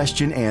every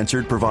question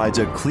answered provides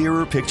a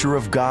clearer picture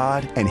of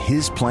God and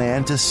his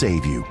plan to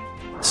save you.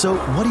 So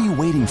what are you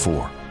waiting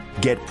for?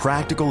 Get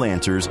practical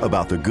answers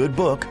about the good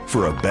book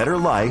for a better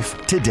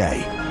life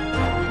today.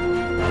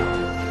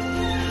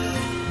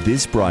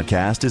 This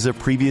broadcast is a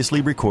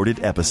previously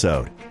recorded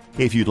episode.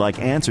 If you'd like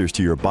answers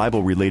to your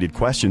Bible-related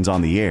questions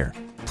on the air,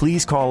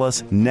 please call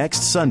us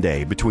next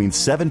Sunday between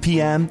 7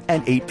 p.m.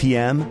 and 8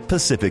 p.m.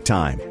 Pacific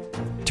Time.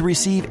 To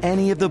receive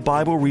any of the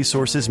Bible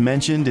resources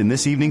mentioned in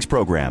this evening's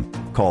program,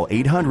 call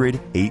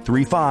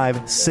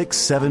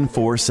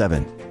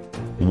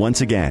 800-835-6747.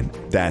 Once again,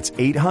 that's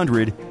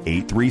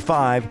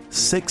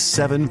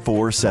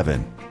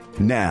 800-835-6747.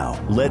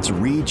 Now, let's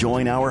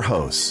rejoin our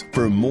hosts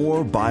for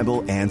more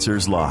Bible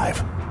Answers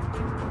Live.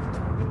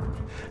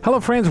 Hello,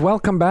 friends.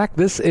 Welcome back.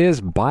 This is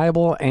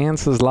Bible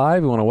Answers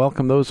Live. We want to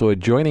welcome those who are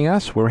joining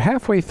us. We're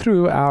halfway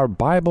through our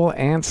Bible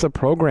Answer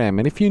program.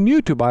 And if you're new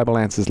to Bible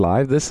Answers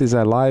Live, this is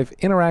a live,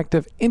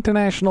 interactive,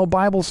 international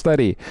Bible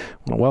study. I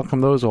want to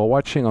welcome those who are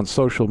watching on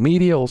social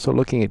media, also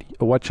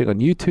watching on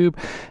YouTube,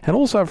 and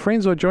also our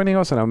friends who are joining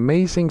us on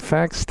Amazing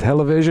Facts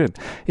Television.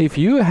 If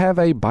you have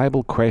a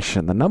Bible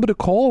question, the number to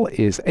call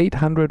is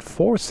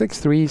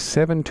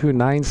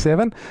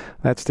 800-463-7297.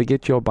 That's to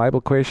get your Bible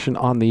question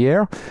on the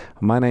air.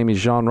 My name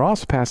is John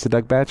Ross. Pastor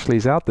Doug Batchley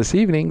is out this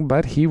evening,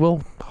 but he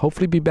will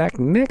hopefully be back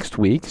next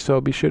week,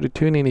 so be sure to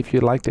tune in if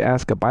you'd like to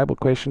ask a Bible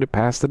question to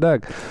Pastor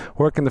Doug.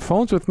 Working the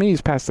phones with me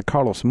is Pastor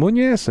Carlos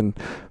Munoz. And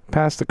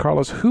Pastor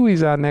Carlos, who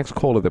is our next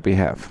caller that we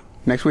have?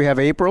 Next we have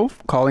April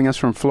calling us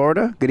from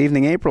Florida. Good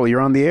evening, April.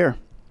 You're on the air.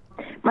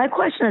 My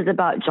question is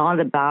about John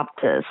the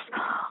Baptist.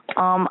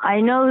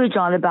 I know who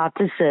John the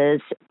Baptist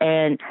is,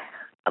 and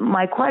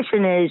my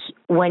question is,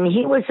 when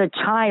he was a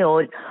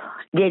child,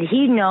 did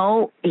he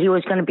know he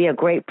was going to be a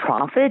great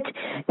prophet?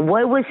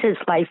 What was his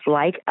life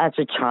like as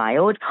a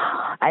child?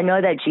 I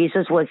know that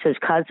Jesus was his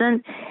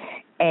cousin,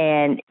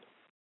 and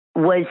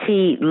was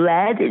he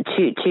led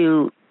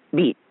to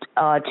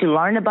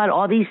learn about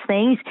all these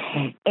things?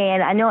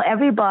 And I know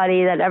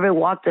everybody that ever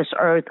walked this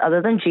earth,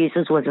 other than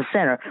Jesus, was a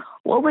sinner.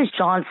 What was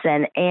John's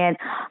sin? And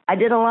I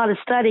did a lot of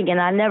studying,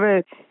 and I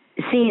never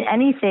seen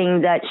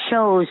anything that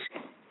shows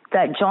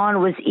that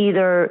John was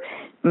either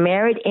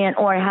married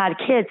or had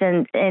kids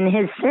in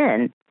his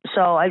sin.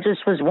 So I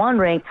just was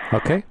wondering,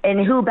 okay, and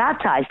who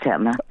baptized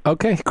him?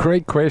 Okay,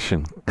 great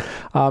question.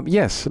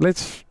 Yes,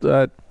 let's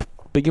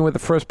begin with the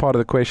first part of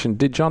the question.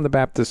 Did John the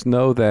Baptist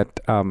know that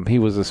he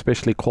was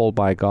especially called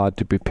by God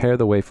to prepare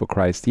the way for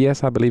Christ?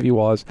 Yes, I believe he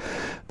was.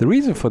 The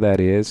reason for that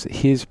is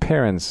his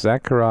parents,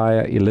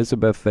 Zachariah,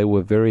 Elizabeth, they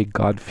were very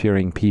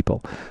God-fearing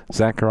people.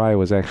 Zachariah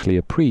was actually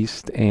a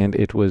priest, and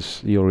it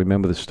was, you'll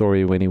remember the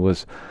story when he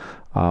was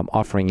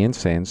offering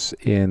incense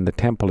in the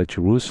temple at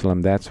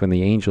Jerusalem. That's when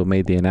the angel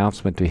made the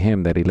announcement to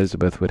him that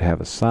Elizabeth would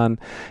have a son,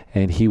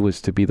 and he was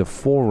to be the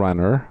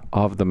forerunner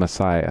of the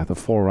Messiah, the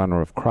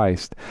forerunner of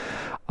Christ.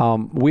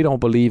 We don't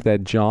believe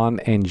that John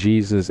and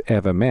Jesus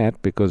ever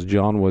met, because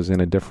John was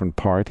in a different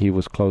part. He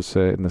was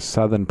closer in the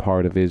southern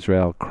part of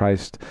Israel.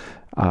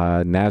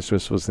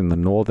 Nazareth was in the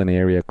northern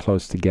area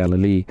close to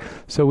Galilee.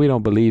 So we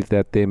don't believe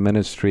that their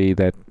ministry,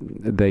 that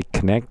they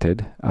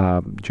connected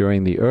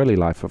during the early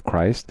life of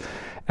Christ.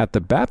 At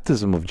the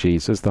baptism of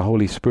Jesus, the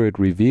Holy Spirit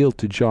revealed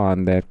to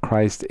John that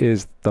Christ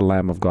is the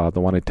Lamb of God,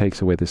 the one who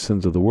takes away the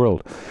sins of the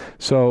world.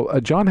 So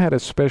John had a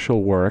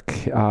special work.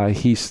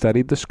 He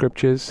studied the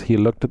scriptures. He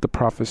looked at the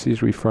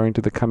prophecies referring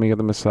to the coming of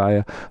the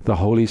Messiah. The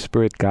Holy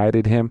Spirit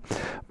guided him.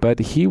 But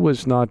he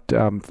was not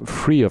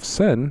free of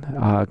sin,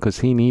 because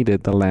he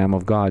needed the Lamb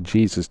of God,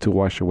 Jesus, to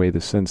wash away the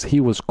sins. He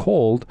was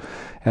called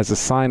as a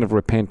sign of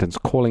repentance,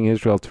 calling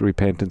Israel to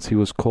repentance. He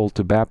was called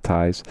to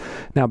baptize.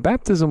 Now,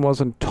 baptism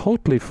wasn't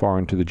totally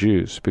foreign to the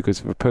Jews, because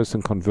if a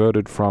person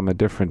converted from a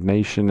different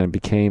nation and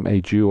became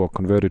a Jew or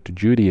converted to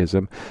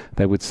Judaism,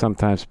 they would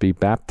sometimes be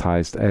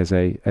baptized as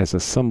a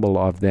symbol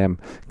of them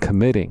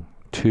committing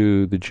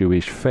to the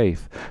Jewish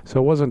faith.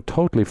 So it wasn't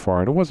totally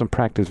foreign. It wasn't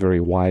practiced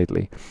very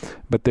widely.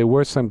 But there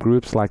were some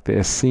groups like the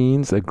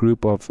Essenes, a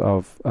group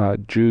of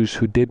Jews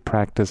who did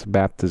practice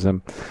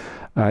baptism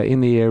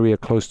in the area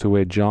close to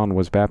where John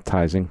was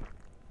baptizing.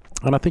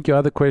 And I think your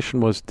other question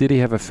was, did he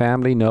have a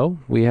family? No,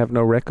 we have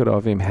no record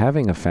of him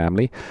having a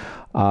family.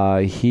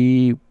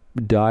 He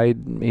died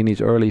in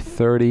his early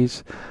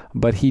 30s,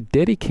 but he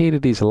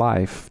dedicated his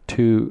life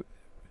to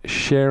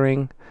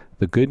sharing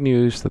the good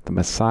news that the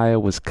Messiah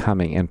was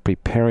coming and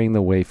preparing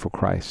the way for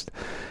Christ.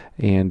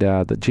 And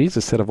that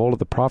Jesus said, of all of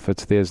the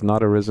prophets, there's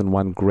not arisen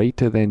one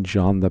greater than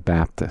John the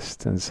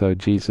Baptist. And so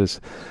Jesus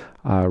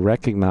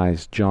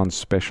recognized John's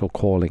special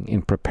calling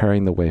in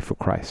preparing the way for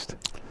Christ.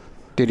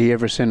 Did he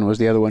ever sin was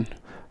the other one.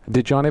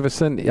 Did John ever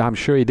sin? I'm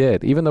sure he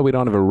did. Even though we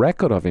don't have a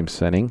record of him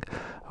sinning,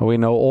 we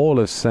know all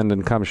have sinned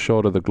and come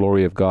short of the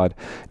glory of God.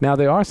 Now,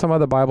 there are some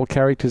other Bible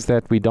characters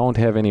that we don't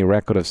have any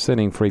record of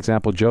sinning. For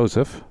example,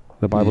 Joseph.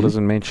 The Bible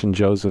doesn't mention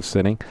Joseph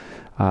sinning.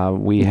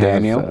 We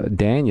have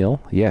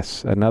Daniel,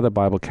 yes, another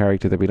Bible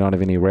character that we don't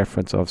have any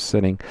reference of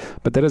sinning.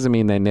 But that doesn't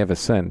mean they never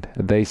sinned.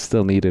 They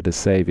still needed a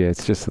Savior.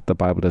 It's just that the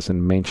Bible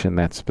doesn't mention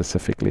that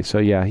specifically. So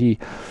yeah, he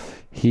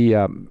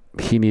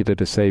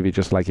needed a Savior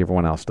just like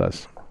everyone else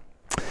does.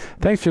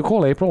 Thanks for your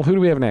call, April. Who do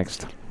we have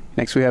next?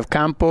 Next we have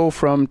Campo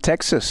from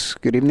Texas.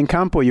 Good evening,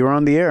 Campo. You're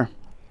on the air.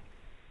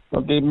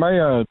 Okay,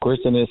 my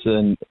question is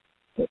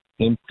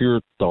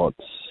impure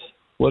thoughts.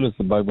 What does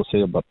the Bible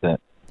say about that?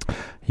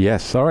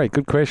 Yes, all right,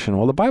 good question.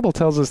 Well, the Bible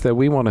tells us that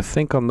we want to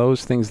think on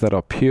those things that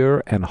are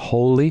pure and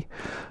holy.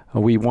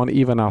 We want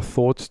even our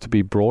thoughts to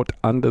be brought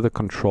under the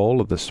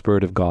control of the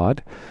Spirit of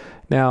God.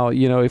 Now,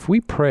 if we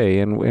pray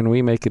and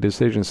we make a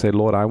decision, say,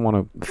 Lord, I want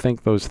to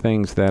think those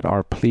things that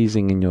are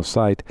pleasing in your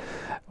sight,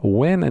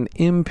 when an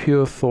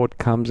impure thought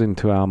comes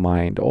into our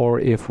mind, or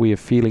if we have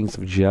feelings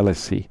of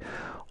jealousy,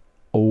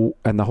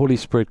 and the Holy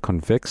Spirit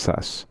convicts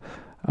us,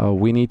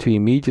 we need to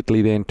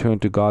immediately then turn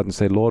to God and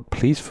say, Lord,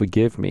 please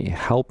forgive me.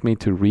 Help me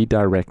to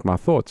redirect my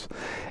thoughts.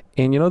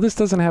 And, this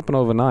doesn't happen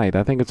overnight.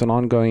 I think it's an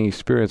ongoing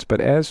experience.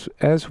 But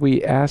as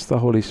we ask the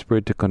Holy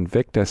Spirit to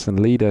convict us and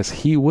lead us,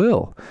 He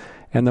will.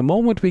 And the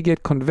moment we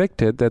get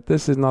convicted that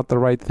this is not the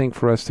right thing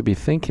for us to be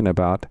thinking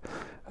about,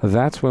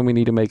 that's when we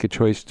need to make a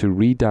choice to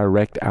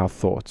redirect our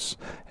thoughts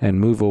and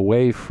move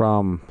away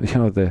from,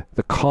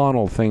 the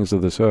carnal things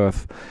of this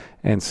earth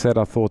and set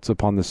our thoughts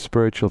upon the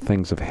spiritual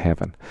things of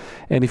heaven.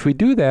 And if we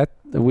do that,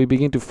 we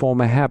begin to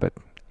form a habit.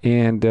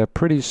 And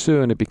pretty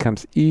soon it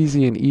becomes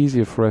easier and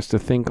easier for us to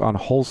think on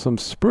wholesome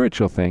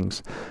spiritual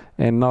things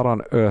and not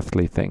on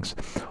earthly things.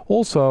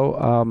 Also,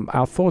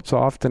 our thoughts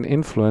are often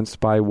influenced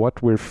by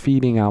what we're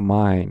feeding our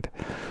mind.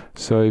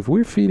 So if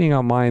we're feeding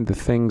our mind the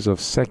things of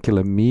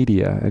secular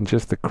media and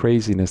just the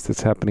craziness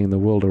that's happening in the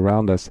world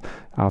around us,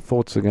 our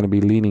thoughts are going to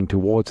be leaning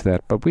towards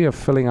that. But we are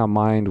filling our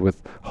mind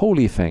with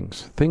holy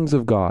things, things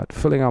of God,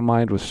 filling our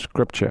mind with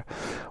Scripture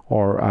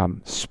or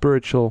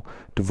spiritual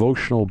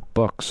devotional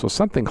books or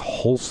something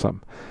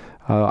wholesome.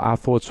 Our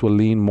thoughts will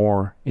lean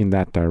more in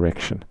that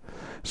direction.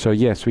 So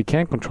yes, we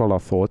can control our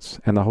thoughts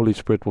and the Holy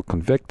Spirit will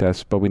convict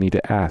us, but we need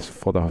to ask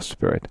for the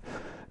Spirit.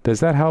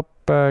 Does that help,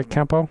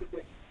 Campo?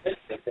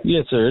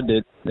 Yes, sir.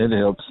 That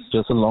helps.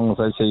 Just as long as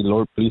I say,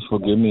 Lord, please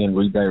forgive me and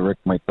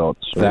redirect my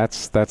thoughts. Right?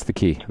 That's the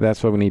key.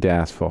 That's what we need to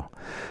ask for.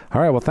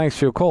 All right. Well, thanks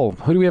for your call.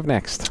 Who do we have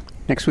next?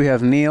 Next, we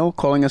have Neil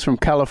calling us from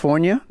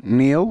California.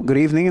 Neil, good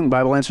evening, and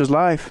Bible Answers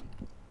Live.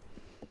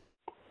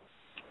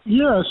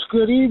 Yes,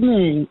 good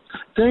evening.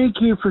 Thank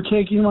you for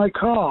taking my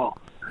call.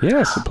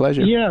 Yes, a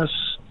pleasure. Yes.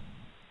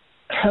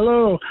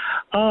 Hello.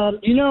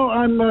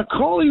 I'm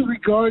calling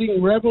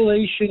regarding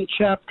Revelation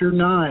chapter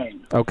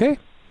 9. Okay.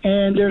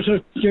 And there's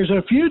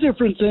a few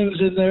different things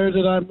in there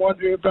that I'm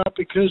wondering about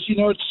because,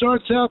 it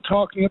starts out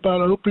talking about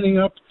opening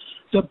up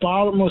the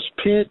bottomless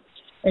pit.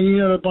 And,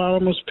 the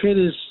bottomless pit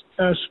is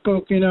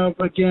spoken of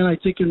again, I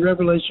think, in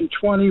Revelation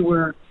 20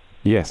 where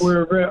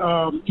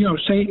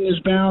Satan is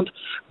bound.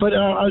 But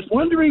I was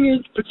wondering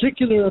in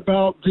particular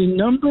about the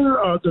number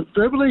of the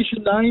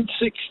Revelation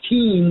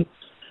 9:16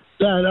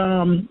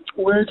 that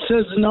where it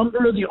says the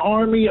number of the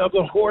army of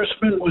the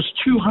horsemen was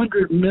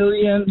 200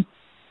 million.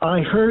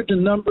 I heard the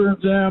number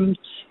of them,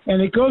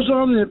 and it goes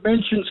on and it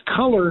mentions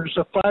colors,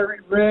 a fiery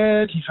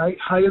red,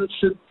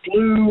 hyacinth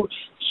blue,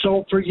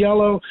 sulfur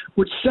yellow,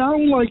 which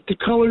sound like the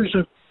colors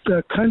of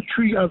the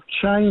country of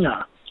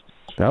China.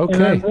 Okay.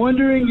 And I'm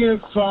wondering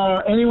if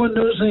anyone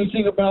knows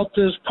anything about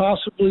this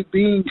possibly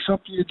being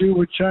something to do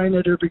with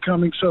China. They're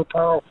becoming so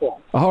powerful.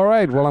 All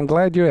right. Well, I'm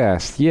glad you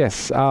asked.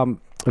 Yes.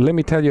 Let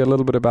me tell you a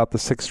little bit about the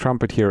sixth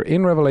trumpet here.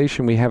 In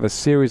Revelation, we have a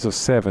series of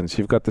sevens.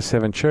 You've got the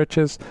seven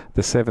churches,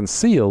 the seven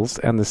seals,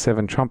 and the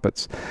seven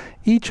trumpets.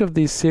 Each of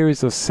these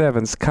series of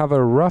sevens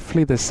cover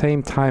roughly the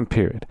same time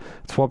period.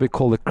 It's what we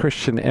call the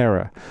Christian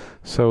era.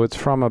 So it's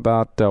from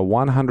about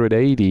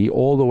 180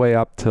 all the way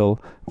up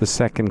till the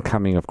second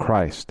coming of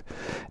Christ.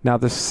 Now,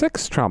 the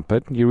sixth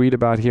trumpet, you read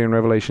about here in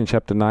Revelation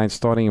chapter 9,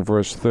 starting in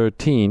verse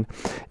 13,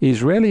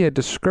 is really a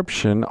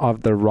description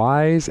of the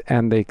rise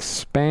and the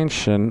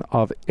expansion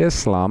of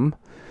Islam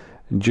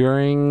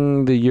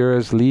during the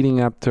years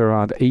leading up to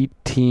around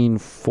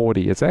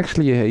 1840. It's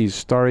actually a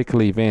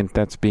historical event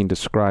that's being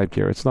described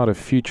here. It's not a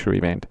future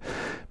event.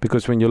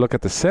 Because when you look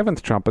at the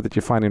seventh trumpet that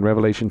you find in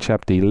Revelation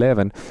chapter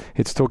 11,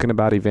 it's talking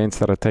about events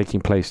that are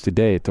taking place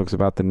today. It talks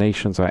about the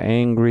nations are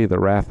angry, the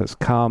wrath has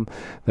come,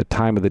 the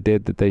time of the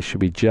dead that they should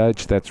be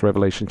judged. That's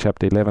Revelation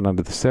chapter 11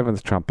 under the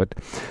seventh trumpet.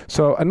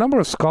 So a number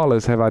of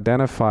scholars have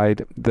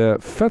identified the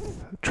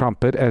fifth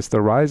trumpet as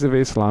the rise of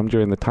Islam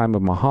during the time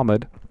of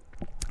Muhammad,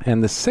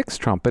 and the sixth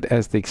trumpet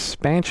as the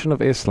expansion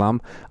of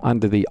Islam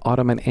under the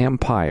Ottoman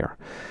Empire.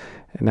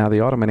 Now, the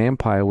Ottoman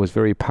Empire was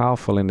very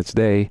powerful in its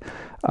day,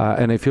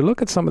 and if you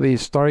look at some of the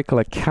historical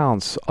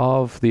accounts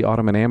of the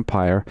Ottoman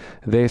Empire,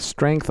 their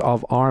strength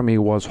of army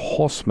was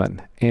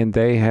horsemen, and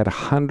they had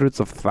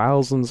hundreds of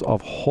thousands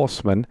of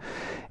horsemen.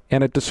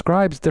 And it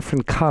describes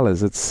different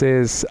colors. It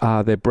says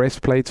their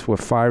breastplates were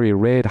fiery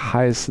red,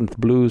 hyacinth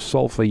blue,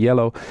 sulfur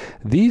yellow.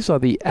 These are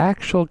the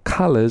actual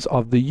colors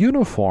of the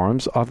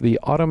uniforms of the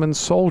Ottoman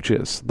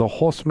soldiers, the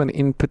horsemen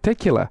in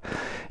particular.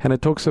 And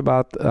it talks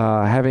about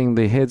having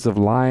the heads of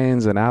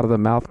lions, and out of the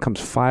mouth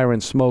comes fire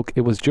and smoke.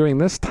 It was during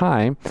this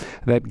time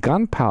that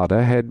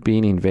gunpowder had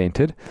been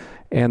invented,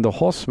 and the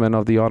horsemen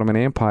of the Ottoman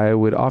Empire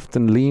would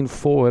often lean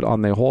forward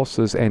on their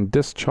horses and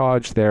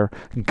discharge their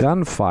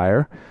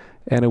gunfire,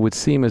 and it would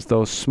seem as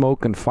though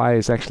smoke and fire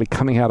is actually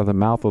coming out of the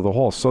mouth of the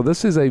horse. So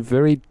this is a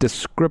very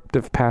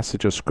descriptive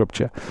passage of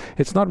Scripture.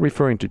 It's not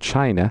referring to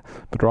China,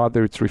 but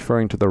rather it's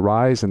referring to the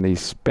rise and the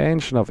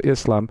expansion of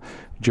Islam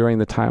during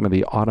the time of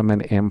the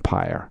Ottoman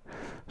Empire.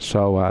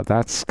 So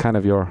that's kind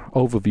of your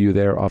overview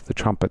there of the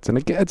trumpets.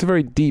 And it's a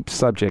very deep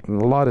subject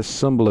and a lot of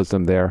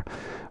symbolism there,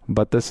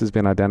 but this has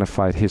been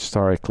identified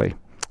historically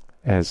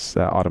as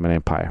Ottoman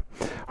Empire.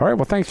 All right,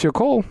 well, thanks for your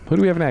call. Who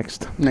do we have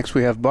next? Next,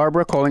 we have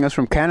Barbara calling us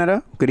from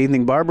Canada. Good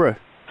evening, Barbara.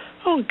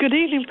 Oh, good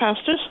evening,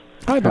 pastors.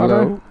 Hi,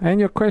 Barbara. Hello.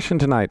 And your question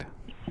tonight?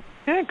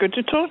 Yeah, good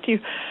to talk to you.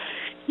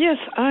 Yes,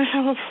 I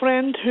have a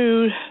friend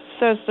who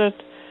says that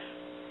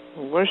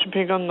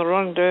worshiping on the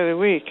wrong day of the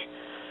week.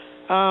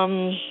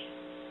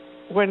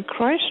 When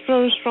Christ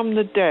rose from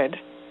the dead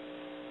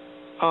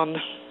on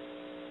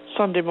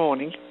Sunday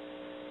morning,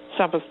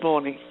 Sabbath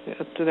morning,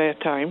 to their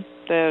time,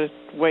 their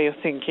way of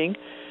thinking,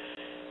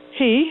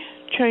 he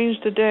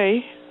changed the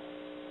day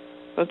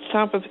that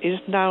Sabbath is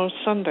now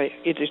Sunday.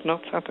 It is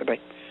not Saturday.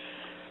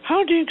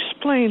 How do you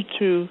explain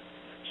to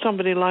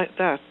somebody like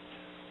that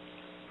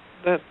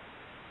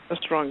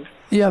that's wrong?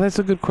 Yeah, that's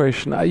a good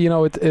question.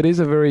 It is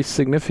a very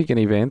significant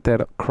event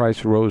that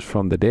Christ rose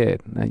from the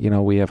dead.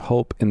 We have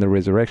hope in the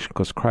resurrection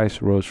because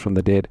Christ rose from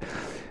the dead.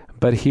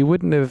 But he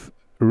wouldn't have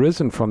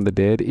risen from the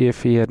dead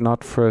if he had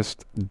not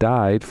first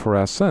died for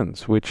our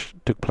sins, which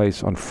took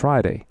place on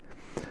Friday.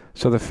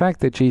 So the fact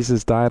that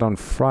Jesus died on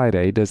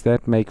Friday, does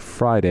that make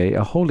Friday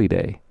a holy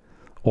day?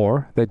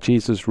 Or that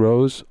Jesus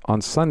rose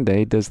on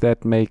Sunday, does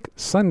that make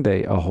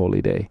Sunday a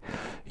holy day?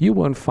 You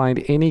won't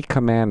find any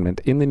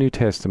commandment in the New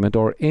Testament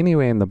or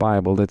anywhere in the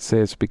Bible that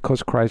says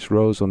because Christ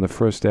rose on the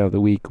first day of the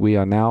week, we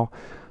are now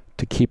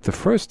to keep the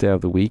first day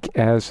of the week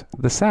as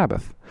the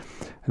Sabbath.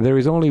 There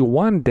is only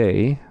one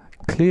day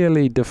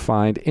clearly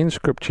defined in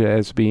Scripture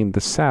as being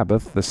the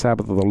Sabbath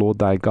of the Lord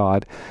thy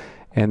God.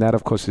 And that,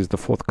 of course, is the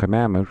fourth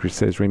commandment, which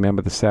says,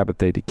 remember the Sabbath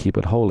day to keep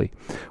it holy.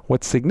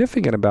 What's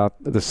significant about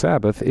the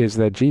Sabbath is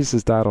that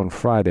Jesus died on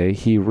Friday.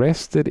 He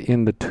rested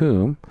in the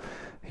tomb.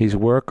 His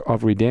work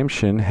of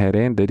redemption had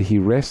ended. He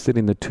rested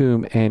in the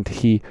tomb, and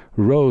he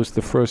rose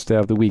the first day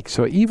of the week.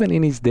 So even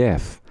in his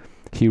death,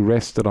 he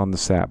rested on the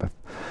Sabbath.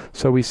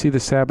 So we see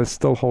the Sabbath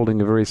still holding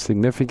a very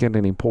significant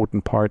and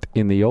important part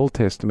in the Old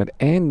Testament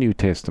and New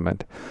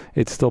Testament.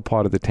 It's still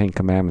part of the Ten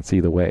Commandments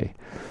either way.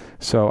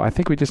 So I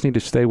think we just need to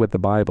stay with the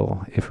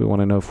Bible if we want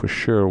to know for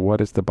sure what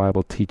does the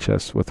Bible teach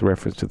us with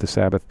reference to the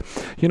Sabbath.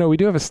 We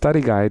do have a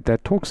study guide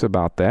that talks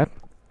about that.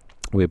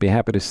 We'd be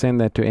happy to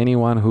send that to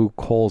anyone who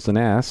calls and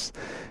asks.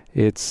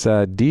 It's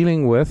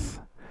dealing with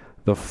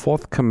the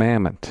fourth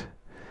commandment,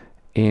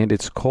 and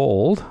it's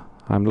called,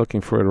 I'm looking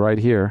for it right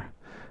here,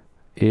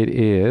 it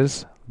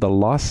is The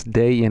Lost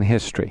Day in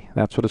History.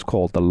 That's what it's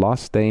called, The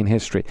Lost Day in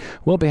History.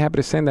 We'll be happy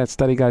to send that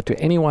study guide to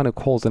anyone who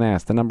calls and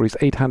asks. The number is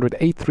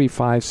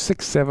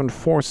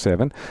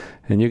 800-835-6747,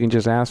 and you can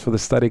just ask for the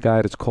study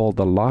guide. It's called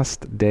The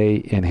Lost Day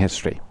in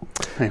History.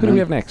 Amen. Who do we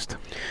have next?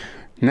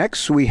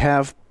 Next, we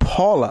have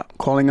Paula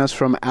calling us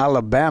from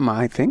Alabama,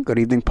 I think. Good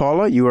evening,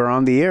 Paula. You are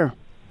on the air.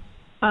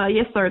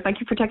 Yes, sir. Thank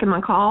you for taking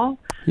my call.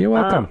 You're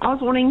welcome. I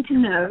was wanting to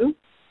know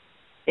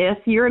if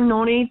you're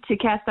anointed to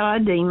cast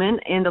out a demon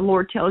and the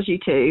Lord tells you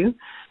to,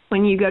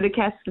 when you go to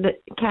cast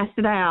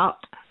it out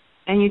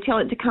and you tell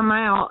it to come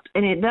out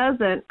and it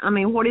doesn't,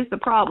 what is the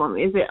problem?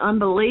 Is it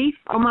unbelief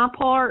on my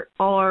part,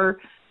 or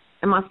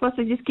am I supposed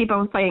to just keep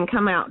on saying,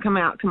 come out, come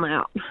out, come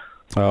out?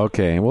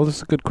 Okay, well, this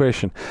is a good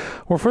question.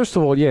 Well, first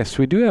of all, yes,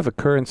 we do have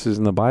occurrences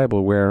in the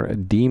Bible where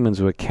demons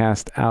were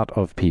cast out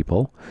of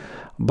people.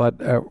 But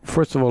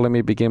first of all, let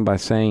me begin by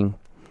saying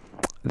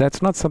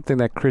that's not something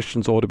that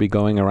Christians ought to be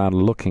going around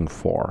looking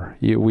for.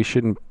 We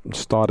shouldn't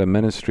start a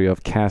ministry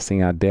of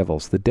casting out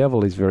devils. The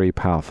devil is very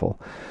powerful.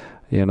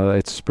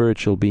 It's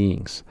spiritual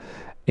beings.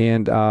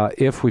 And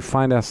if we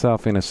find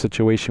ourselves in a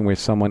situation where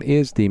someone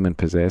is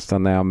demon-possessed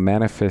and they are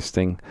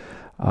manifesting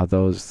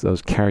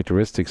those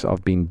characteristics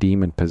of being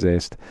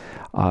demon-possessed,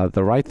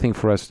 the right thing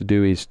for us to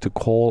do is to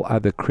call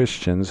other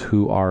Christians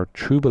who are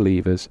true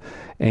believers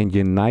and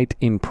unite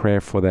in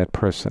prayer for that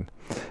person.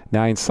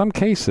 Now, in some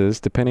cases,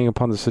 depending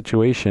upon the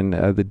situation,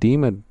 the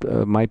demon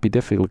might be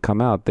difficult to come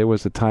out. There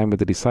was a time where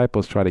the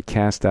disciples tried to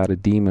cast out a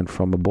demon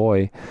from a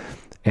boy,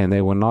 and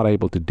they were not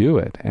able to do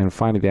it. And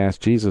finally, they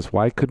asked Jesus,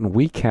 why couldn't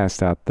we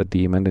cast out the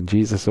demon? And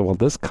Jesus said, well,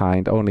 this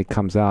kind only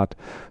comes out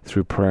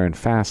through prayer and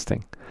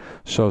fasting.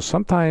 So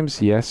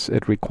sometimes, yes,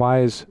 it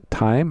requires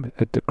time,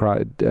 it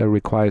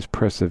requires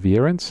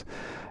perseverance,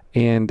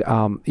 and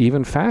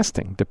even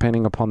fasting,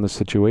 depending upon the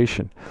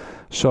situation.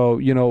 So,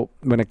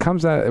 when it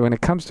comes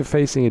to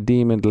facing a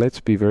demon, let's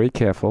be very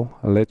careful.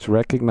 Let's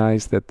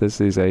recognize that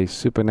this is a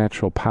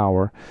supernatural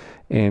power,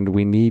 and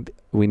we need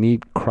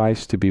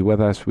Christ to be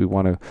with us. We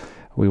want to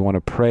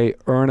pray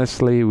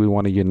earnestly. We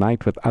want to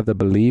unite with other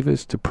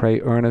believers to pray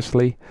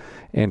earnestly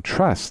and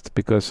trust,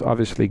 because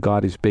obviously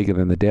God is bigger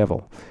than the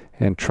devil,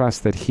 and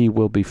trust that he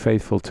will be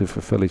faithful to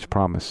fulfill his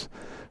promise.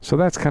 So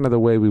that's kind of the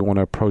way we want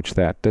to approach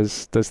that.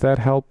 Does that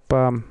help,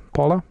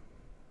 Paula?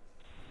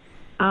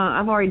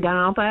 I've already done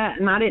all that,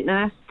 and I didn't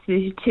ask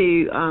to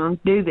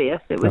do this.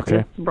 It was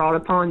just brought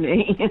upon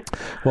me.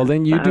 Well,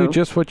 then you do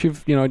just what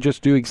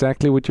just do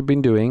exactly what you've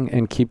been doing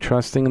and keep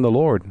trusting in the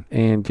Lord.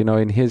 And,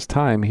 in his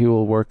time, he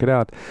will work it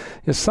out.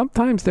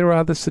 Sometimes there are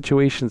other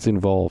situations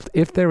involved.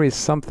 If there is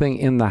something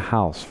in the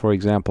house, for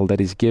example,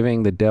 that is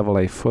giving the devil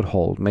a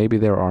foothold, maybe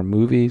there are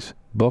movies,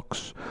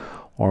 books,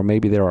 or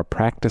maybe there are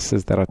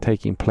practices that are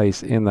taking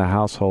place in the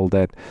household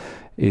that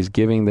is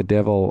giving the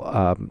devil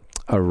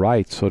a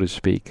right, so to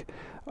speak.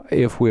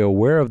 If we're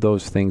aware of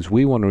those things,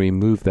 we want to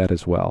remove that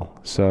as well.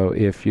 So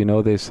if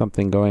there's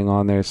something going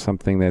on there,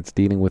 something that's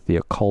dealing with the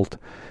occult,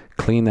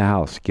 clean the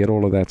house, get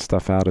all of that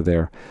stuff out of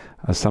there.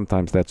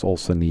 Sometimes that's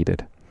also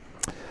needed.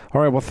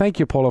 All right, well, thank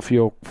you, Paula,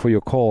 for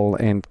your call,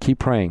 and keep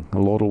praying. The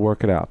Lord will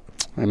work it out.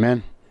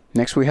 Amen.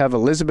 Next, we have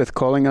Elizabeth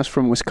calling us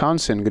from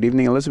Wisconsin. Good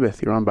evening,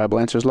 Elizabeth. You're on Bible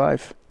Answers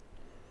Live.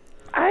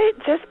 I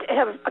just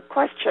have a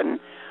question.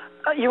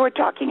 You were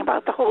talking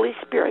about the Holy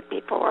Spirit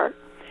before.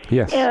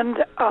 Yes.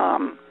 And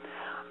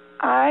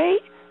I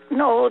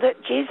know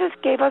that Jesus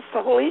gave us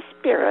the Holy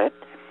Spirit,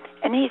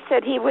 and he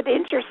said he would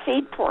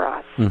intercede for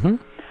us. Mm-hmm.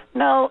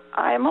 Now,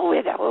 I'm a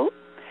widow,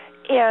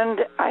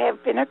 and I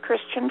have been a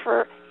Christian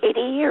for 80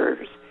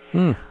 years.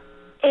 Mm.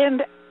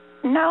 And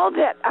now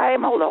that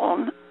I'm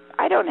alone,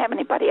 I don't have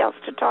anybody else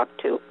to talk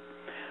to.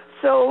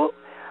 So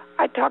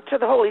I talk to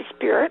the Holy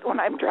Spirit when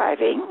I'm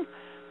driving.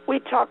 We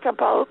talk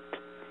about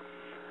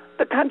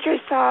the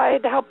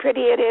countryside, how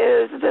pretty it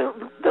is,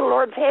 the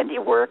Lord's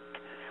handiwork,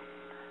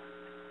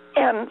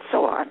 and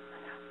so on.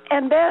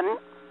 And then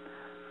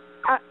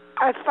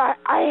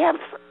I have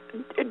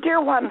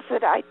dear ones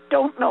that I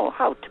don't know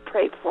how to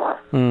pray for.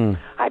 Mm.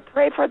 I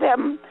pray for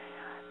them,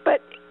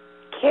 but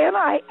can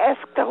I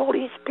ask the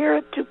Holy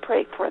Spirit to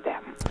pray for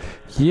them?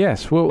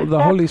 Yes, well,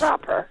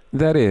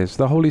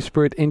 the Holy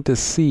Spirit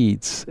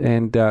intercedes,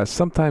 and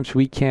sometimes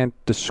we can't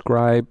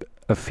describe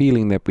a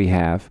feeling that we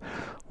have.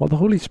 Well, the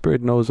Holy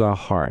Spirit knows our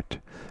heart,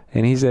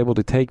 and he's able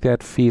to take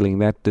that feeling,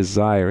 that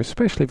desire,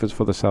 especially if it's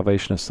for the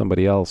salvation of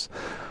somebody else,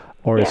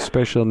 or a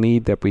special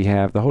need that we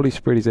have. The Holy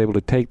Spirit is able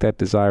to take that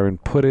desire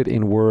and put it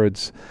in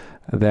words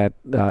that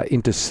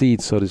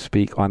intercede, so to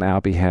speak, on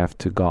our behalf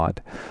to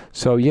God.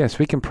 So yes,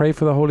 we can pray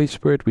for the Holy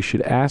Spirit. We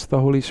should ask the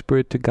Holy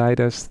Spirit to guide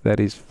us. That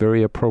is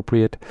very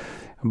appropriate.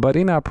 But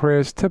in our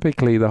prayers,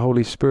 typically the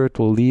Holy Spirit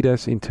will lead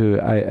us into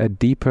a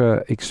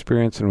deeper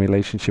experience and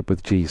relationship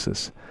with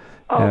Jesus,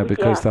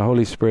 because the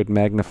Holy Spirit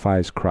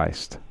magnifies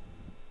Christ.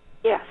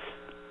 Yes.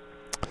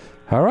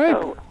 All right.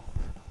 So,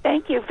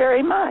 thank you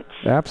very much.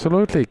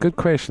 Absolutely. Good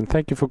question.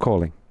 Thank you for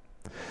calling.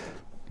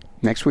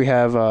 Next, we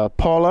have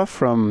Paula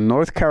from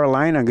North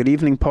Carolina. Good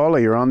evening,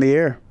 Paula. You're on the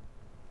air.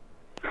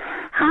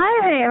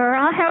 Hi there.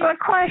 I have a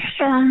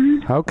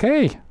question.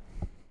 Okay.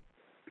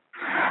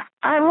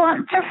 I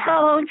want to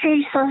follow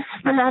Jesus,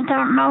 but I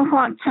don't know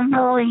what to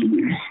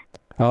believe.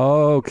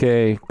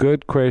 Okay.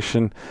 Good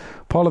question.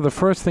 Paula, the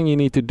first thing you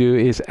need to do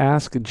is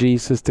ask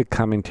Jesus to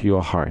come into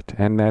your heart.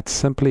 And that's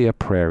simply a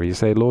prayer. You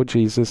say, Lord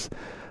Jesus,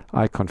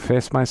 I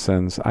confess my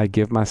sins. I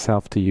give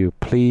myself to you.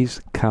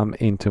 Please come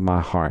into my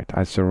heart.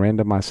 I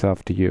surrender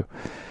myself to you.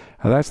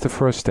 Now, that's the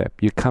first step.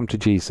 You come to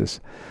Jesus.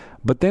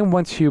 But then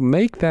once you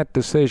make that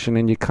decision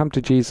and you come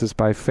to Jesus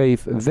by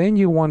faith, then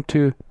you want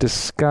to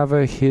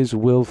discover his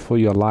will for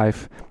your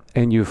life,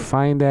 and you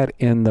find that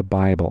in the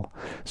Bible.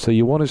 So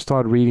you want to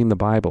start reading the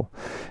Bible.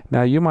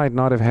 Now, you might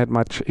not have had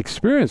much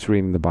experience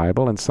reading the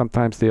Bible, and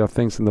sometimes there are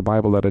things in the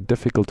Bible that are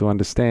difficult to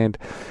understand.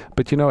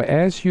 But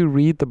as you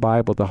read the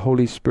Bible, the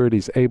Holy Spirit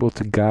is able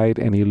to guide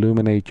and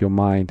illuminate your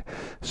mind.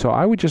 So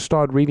I would just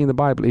start reading the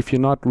Bible. If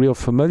you're not real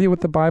familiar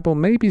with the Bible,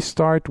 maybe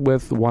start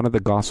with one of the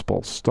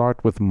Gospels.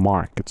 Start with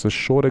Mark. It's a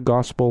shorter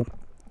Gospel.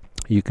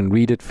 You can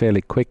read it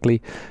fairly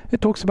quickly.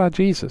 It talks about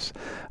Jesus.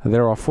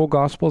 There are 4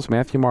 Gospels,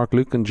 Matthew, Mark,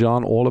 Luke, and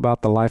John, all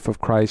about the life of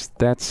Christ.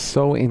 That's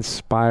so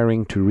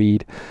inspiring to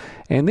read.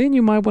 And then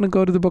you might want to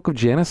go to the book of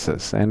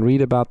Genesis and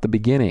read about the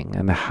beginning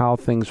and how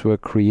things were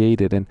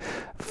created, and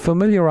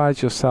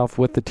familiarize yourself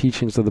with the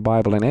teachings of the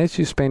Bible. And as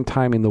you spend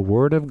time in the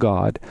Word of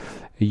God,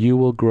 you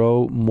will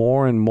grow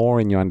more and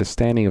more in your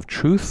understanding of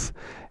truth,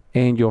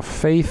 and your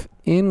faith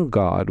in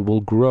God will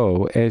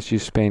grow as you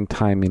spend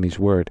time in his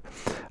Word.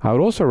 I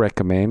would also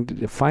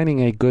recommend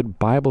finding a good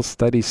Bible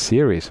study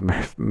series.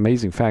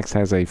 Amazing Facts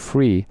has a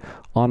free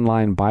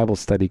online Bible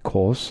study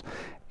course,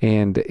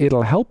 and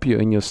it'll help you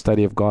in your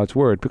study of God's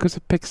Word because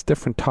it picks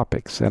different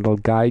topics and it'll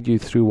guide you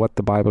through what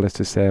the Bible has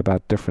to say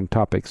about different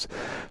topics.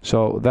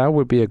 So that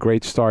would be a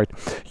great start.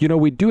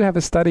 We do have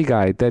a study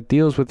guide that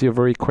deals with your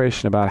very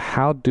question about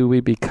how do we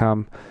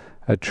become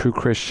a true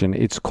Christian.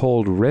 It's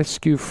called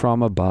Rescue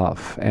from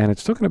Above, and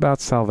it's talking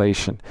about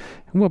salvation.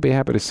 And we'll be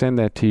happy to send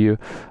that to you.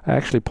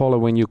 Actually, Paula,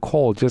 when you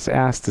call, just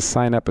ask to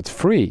sign up. It's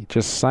free.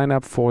 Just sign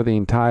up for the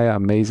entire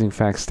Amazing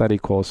Facts study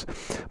course.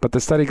 But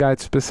the study guide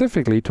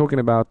specifically talking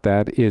about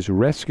that is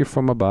Rescue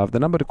from Above. The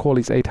number to call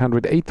is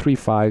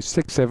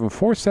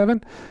 800-835-6747,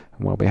 and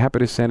we'll be happy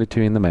to send it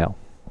to you in the mail.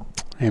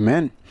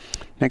 Amen.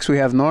 Next, we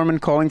have Norman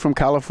calling from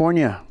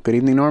California. Good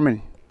evening,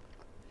 Norman.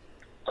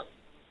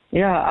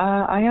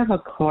 Yeah, I have a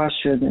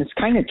question. It's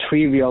kind of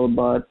trivial,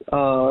 but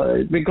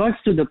regards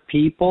to the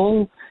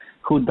people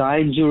who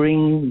died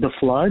during the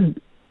flood,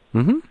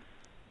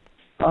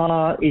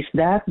 is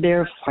that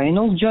their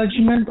final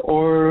judgment,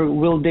 or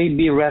will they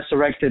be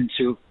resurrected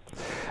too?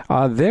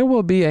 There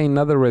will be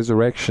another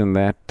resurrection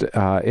that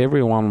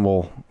everyone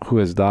who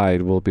has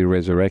died will be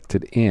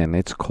resurrected in.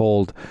 It's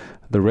called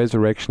the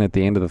resurrection at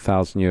the end of the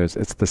 1,000 years.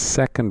 It's the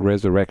second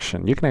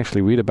resurrection. You can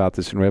actually read about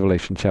this in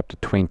Revelation chapter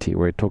 20,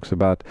 where it talks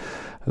about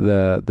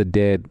the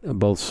dead,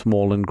 both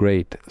small and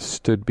great,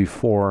 stood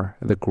before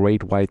the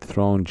great white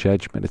throne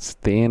judgment. It's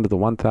at the end of the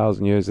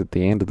 1,000 years, at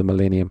the end of the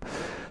millennium.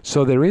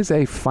 So there is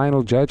a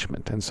final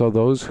judgment. And so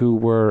those who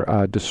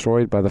were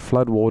destroyed by the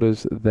flood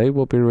waters, they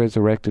will be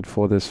resurrected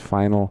for this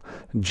final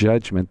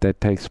judgment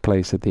that takes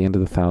place at the end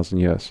of the 1,000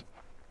 years.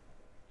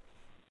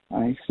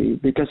 I see.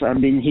 Because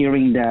I've been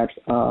hearing that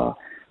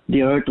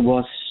the earth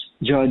was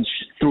judged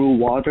through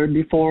water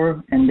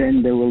before, and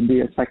then there will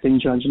be a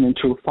second judgment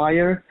through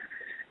fire.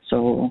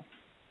 So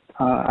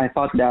I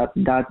thought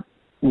that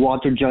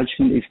water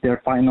judgment is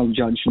their final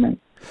judgment.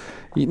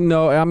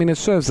 No, I mean, it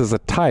serves as a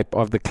type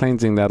of the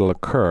cleansing that'll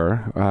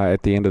occur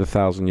at the end of the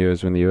 1,000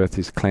 years when the earth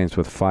is cleansed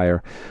with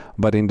fire.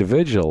 But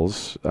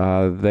individuals,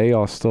 they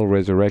are still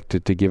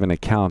resurrected to give an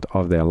account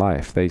of their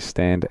life. They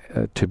stand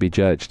to be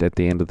judged at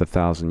the end of the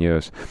 1,000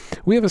 years.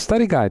 We have a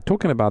study guide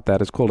talking about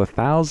that. It's called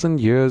 1,000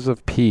 Years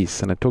of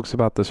Peace, and it talks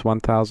about this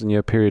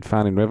 1,000-year period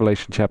found in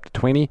Revelation chapter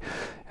 20.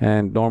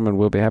 And Norman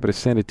will be happy to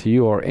send it to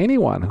you or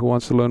anyone who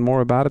wants to learn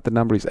more about it. The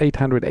number is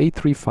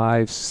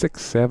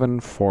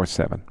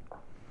 800-835-6747.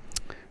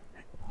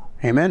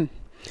 Amen.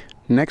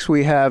 Next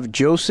we have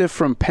Joseph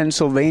from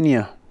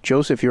Pennsylvania.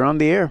 Joseph, you're on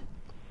the air.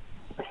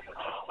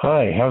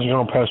 Hi, how's it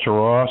going, Pastor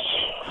Ross?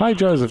 Hi,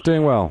 Joseph.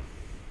 Doing well.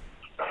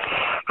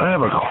 I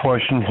have a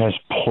question has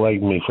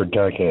plagued me for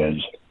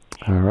decades.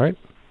 All right.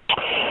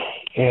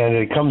 And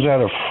it comes out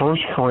of 1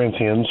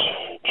 Corinthians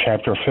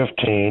chapter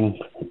 15,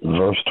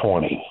 verse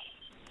 20.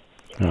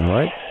 All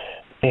right.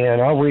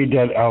 And I'll read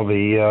that out of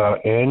the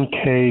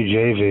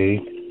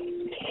NKJV.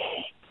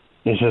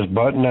 It says,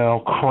 "But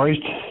now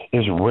Christ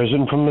is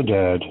risen from the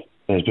dead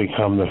and has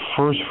become the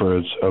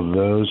firstfruits of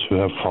those who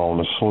have fallen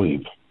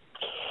asleep.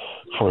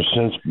 For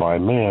since by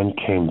man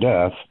came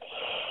death,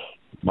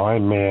 by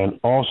man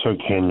also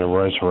came the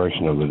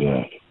resurrection of the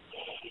dead.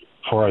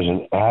 For as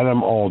in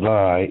Adam all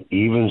die,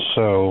 even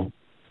so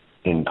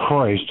in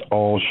Christ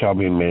all shall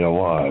be made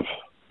alive.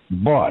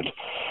 But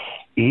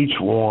each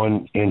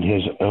one in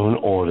his own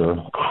order,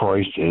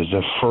 Christ is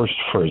the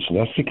firstfruits." And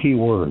that's the key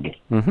word.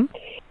 Mm-hmm.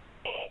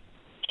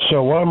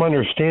 So what I'm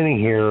understanding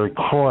here,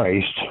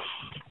 Christ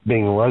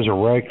being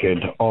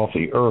resurrected off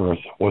the earth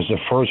was the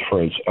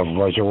firstfruits of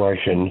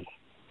resurrection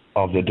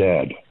of the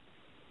dead.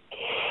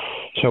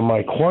 So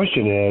my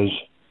question is,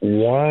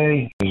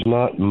 why is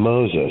not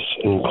Moses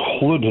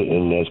included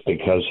in this?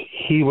 Because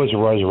he was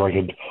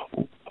resurrected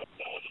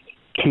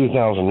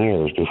 2,000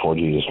 years before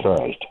Jesus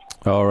Christ.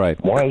 All right.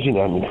 Why is he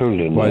not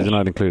included in this? Why is it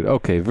not included?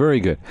 Okay, very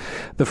good.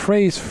 The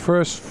phrase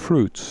first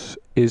fruits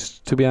is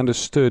to be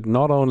understood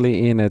not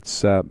only in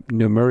its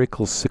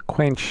numerical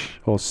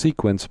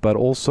sequence, but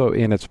also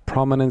in its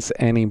prominence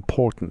and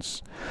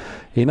importance.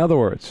 In other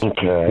words,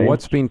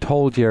 what's being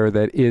told here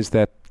is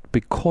that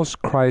because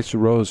Christ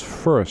rose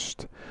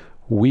first,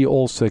 we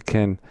also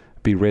can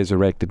be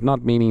resurrected.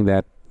 Not meaning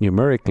that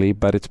numerically,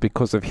 but it's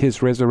because of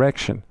his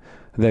resurrection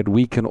that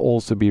we can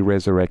also be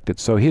resurrected.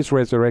 So his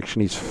resurrection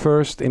is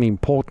first in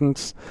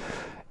importance,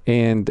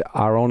 and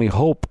our only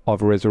hope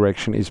of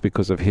resurrection is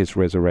because of his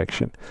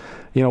resurrection.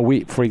 You know,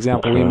 for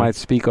example, we might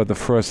speak of the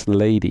First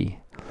Lady.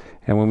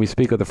 And when we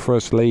speak of the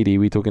First Lady,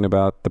 we're talking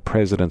about the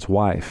president's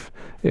wife.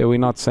 We're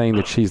not saying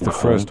that she's the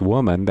first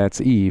woman, that's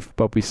Eve,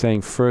 but we're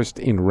saying first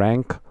in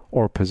rank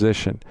or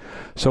position.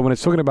 So when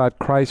it's talking about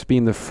Christ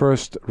being the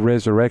first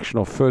resurrection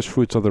or first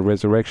fruits of the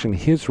resurrection,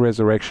 his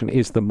resurrection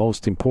is the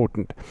most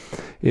important.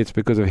 It's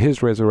because of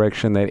his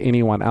resurrection that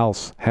anyone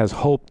else has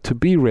hope to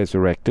be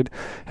resurrected.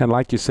 And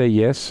like you say,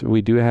 yes,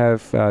 we do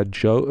have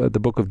the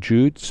book of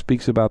Jude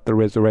speaks about the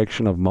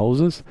resurrection of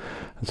Moses.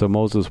 And so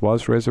Moses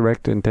was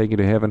resurrected and taken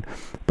to heaven.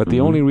 But the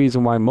only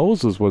reason why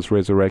Moses was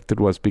resurrected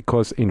was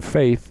because in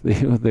faith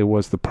there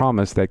was the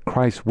promise that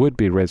Christ would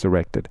be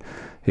resurrected.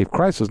 If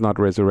Christ was not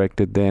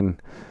resurrected, then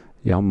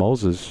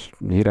Moses,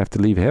 he'd have to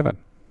leave heaven.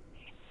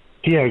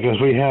 Yeah, because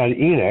we had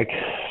Enoch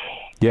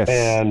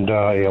and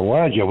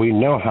Elijah. We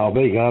know how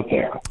they got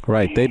there.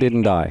 Right, they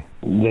didn't die.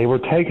 They were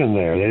taken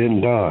there. They didn't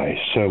die.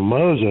 So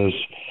Moses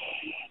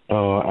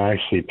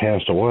actually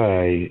passed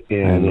away,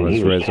 and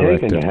he was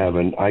taken to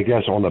heaven, I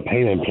guess, on the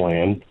payment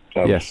plan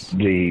of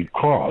the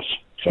cross.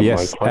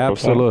 Yes,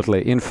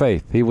 absolutely. In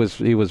faith, he was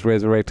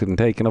resurrected and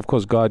taken. Of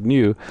course, God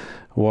knew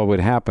what would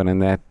happen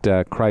and that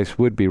Christ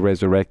would be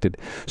resurrected.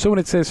 So when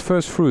it says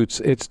first fruits,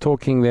 it's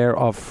talking there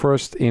of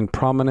first in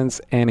prominence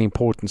and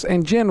importance.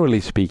 And generally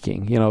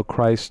speaking,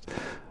 Christ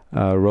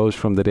rose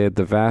from the dead.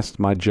 The vast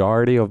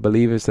majority of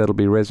believers that will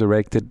be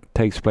resurrected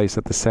takes place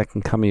at the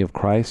second coming of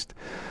Christ.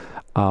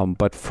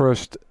 But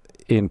first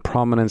in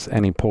prominence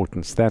and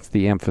importance. That's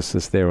the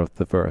emphasis there of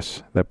the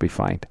verse that we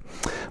find.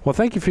 Well,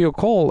 thank you for your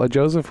call,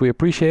 Joseph. We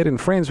appreciate it. And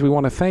friends, we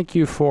want to thank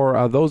you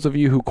for those of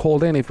you who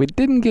called in. If we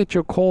didn't get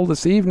your call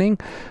this evening,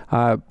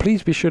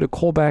 please be sure to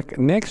call back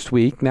next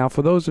week. Now,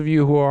 for those of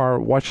you who are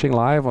watching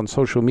live on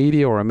social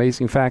media or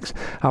Amazing Facts,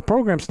 our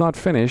program's not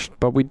finished,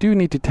 but we do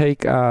need to take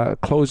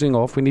closing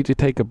off. We need to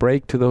take a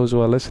break to those who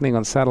are listening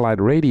on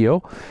satellite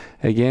radio.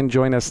 Again,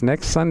 join us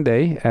next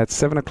Sunday at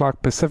 7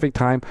 o'clock Pacific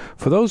time.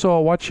 For those who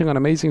are watching on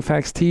Amazing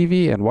Facts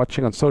TV and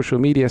watching on social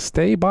media,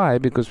 stay by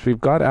because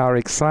we've got our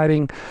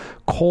exciting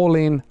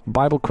call-in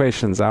Bible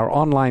questions, our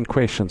online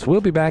questions.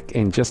 We'll be back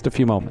in just a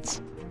few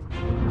moments.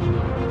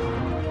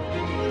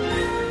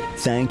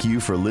 Thank you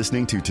for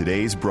listening to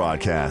today's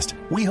broadcast.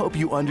 We hope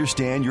you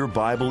understand your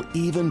Bible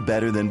even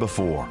better than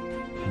before.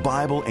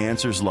 Bible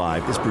Answers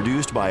Live is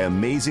produced by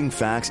Amazing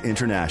Facts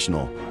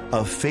International,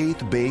 a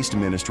faith-based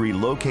ministry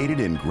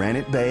located in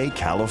Granite Bay,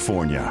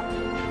 California.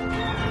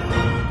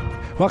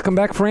 Welcome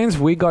back, friends.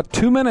 We got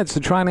 2 minutes to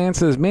try and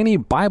answer as many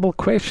Bible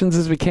questions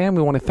as we can.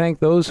 We want to thank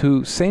those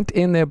who sent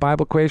in their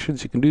Bible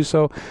questions. You can do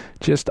so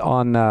just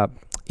on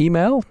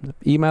email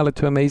it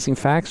to Amazing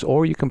Facts,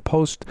 or you can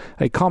post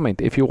a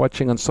comment if you're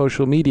watching on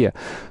social media.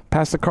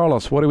 Pastor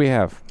Carlos, what do we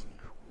have?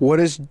 What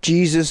is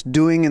Jesus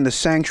doing in the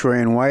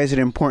sanctuary, and why is it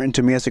important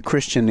to me as a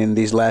Christian in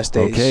these last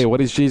days? Okay,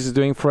 what is Jesus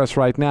doing for us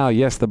right now?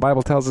 Yes, the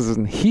Bible tells us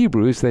in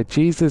Hebrews that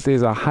Jesus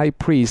is a high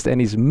priest and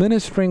he's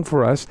ministering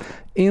for us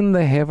in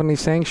the heavenly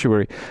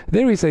sanctuary.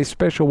 There is a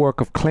special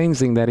work of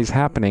cleansing that is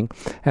happening,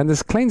 and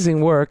this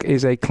cleansing work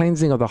is a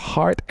cleansing of the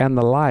heart and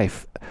the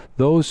life.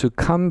 Those who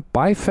come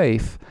by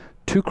faith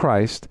to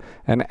Christ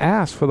and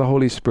ask for the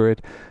Holy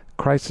Spirit,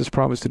 Christ has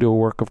promised to do a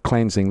work of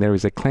cleansing. There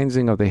is a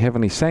cleansing of the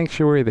heavenly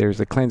sanctuary. There is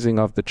a cleansing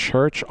of the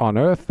church on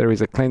earth. There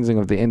is a cleansing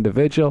of the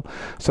individual.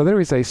 So there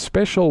is a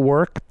special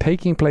work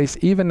taking place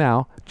even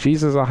now.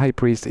 Jesus, our high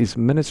priest, is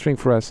ministering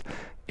for us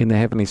in the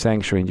heavenly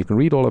sanctuary. And you can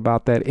read all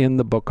about that in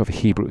the book of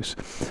Hebrews.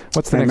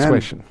 What's the next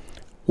question?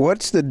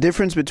 What's the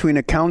difference between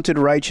accounted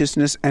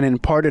righteousness and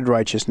imparted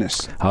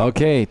righteousness?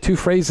 Okay, two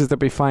phrases that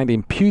we find: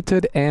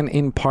 imputed and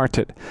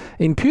imparted.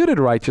 Imputed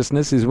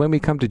righteousness is when we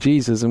come to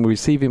Jesus and we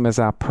receive him as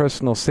our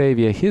personal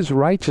Savior. His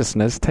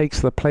righteousness takes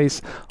the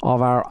place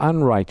of our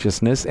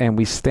unrighteousness, and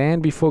we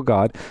stand before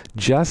God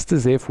just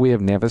as if we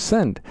have never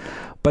sinned.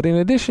 But in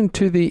addition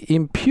to the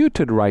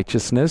imputed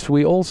righteousness,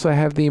 we also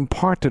have the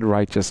imparted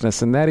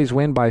righteousness, and that is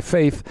when by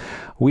faith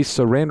we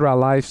surrender our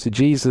lives to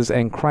Jesus,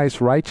 and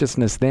Christ's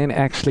righteousness then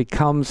actually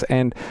comes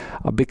and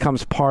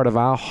becomes part of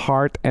our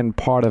heart and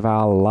part of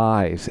our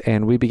lives,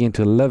 and we begin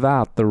to live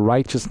out the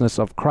righteousness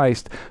of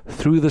Christ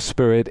through the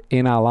Spirit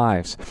in our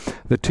lives.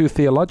 The two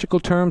theological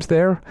terms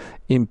there: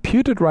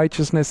 imputed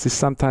righteousness is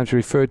sometimes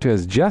referred to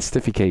as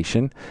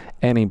justification,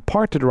 and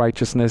imparted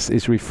righteousness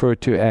is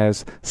referred to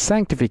as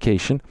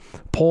sanctification.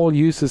 Paul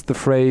uses the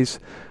phrase,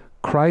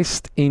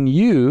 Christ in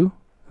you,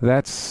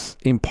 that's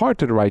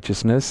imparted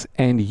righteousness,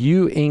 and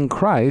you in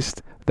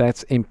Christ,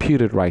 that's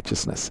imputed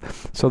righteousness.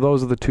 So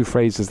those are the two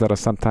phrases that are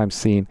sometimes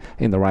seen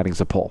in the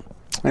writings of Paul.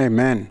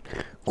 Amen.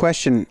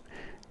 Question: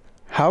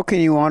 how can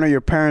you honor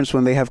your parents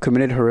when they have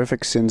committed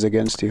horrific sins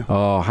against you?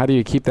 Oh, how do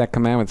you keep that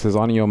commandment? It says,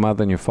 honor your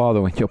mother and your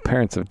father, when your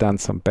parents have done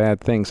some bad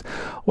things.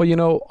 Well, you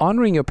know,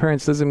 honoring your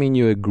parents doesn't mean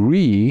you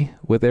agree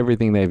with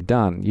everything they've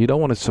done. You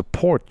don't want to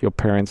support your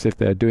parents if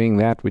they're doing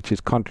that which is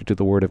contrary to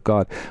the Word of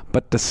God.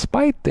 But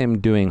despite them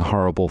doing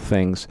horrible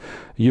things,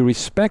 you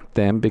respect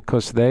them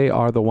because they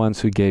are the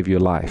ones who gave you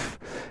life.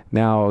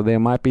 Now, there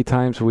might be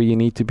times where you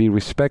need to be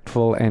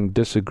respectful and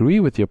disagree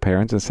with your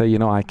parents and say, you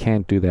know, I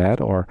can't do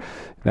that, or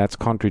that's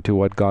contrary to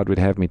what God would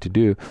have me to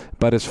do.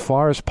 But as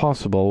far as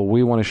possible,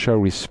 we want to show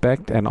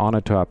respect and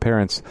honor to our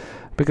parents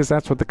because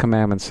that's what the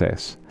commandment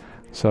says.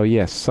 So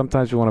yes,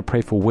 sometimes we want to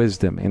pray for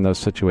wisdom in those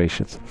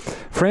situations.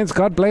 Friends,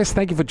 God bless.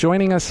 Thank you for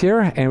joining us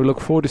here, and we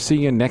look forward to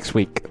seeing you next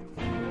week.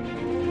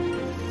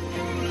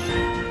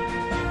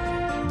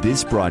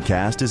 This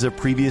broadcast is a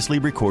previously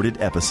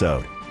recorded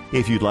episode.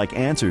 If you'd like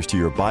answers to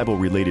your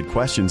Bible-related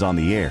questions on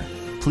the air,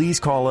 please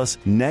call us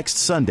next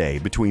Sunday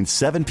between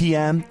 7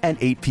 p.m. and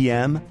 8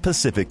 p.m.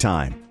 Pacific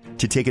Time.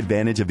 To take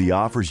advantage of the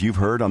offers you've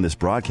heard on this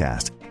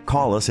broadcast,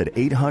 call us at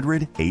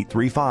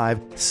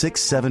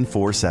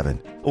 800-835-6747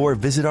 or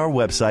visit our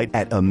website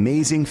at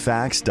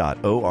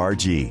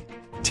amazingfacts.org.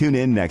 Tune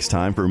in next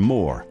time for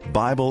more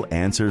Bible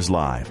Answers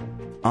Live.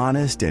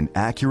 Honest and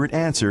accurate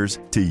answers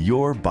to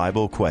your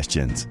Bible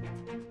questions.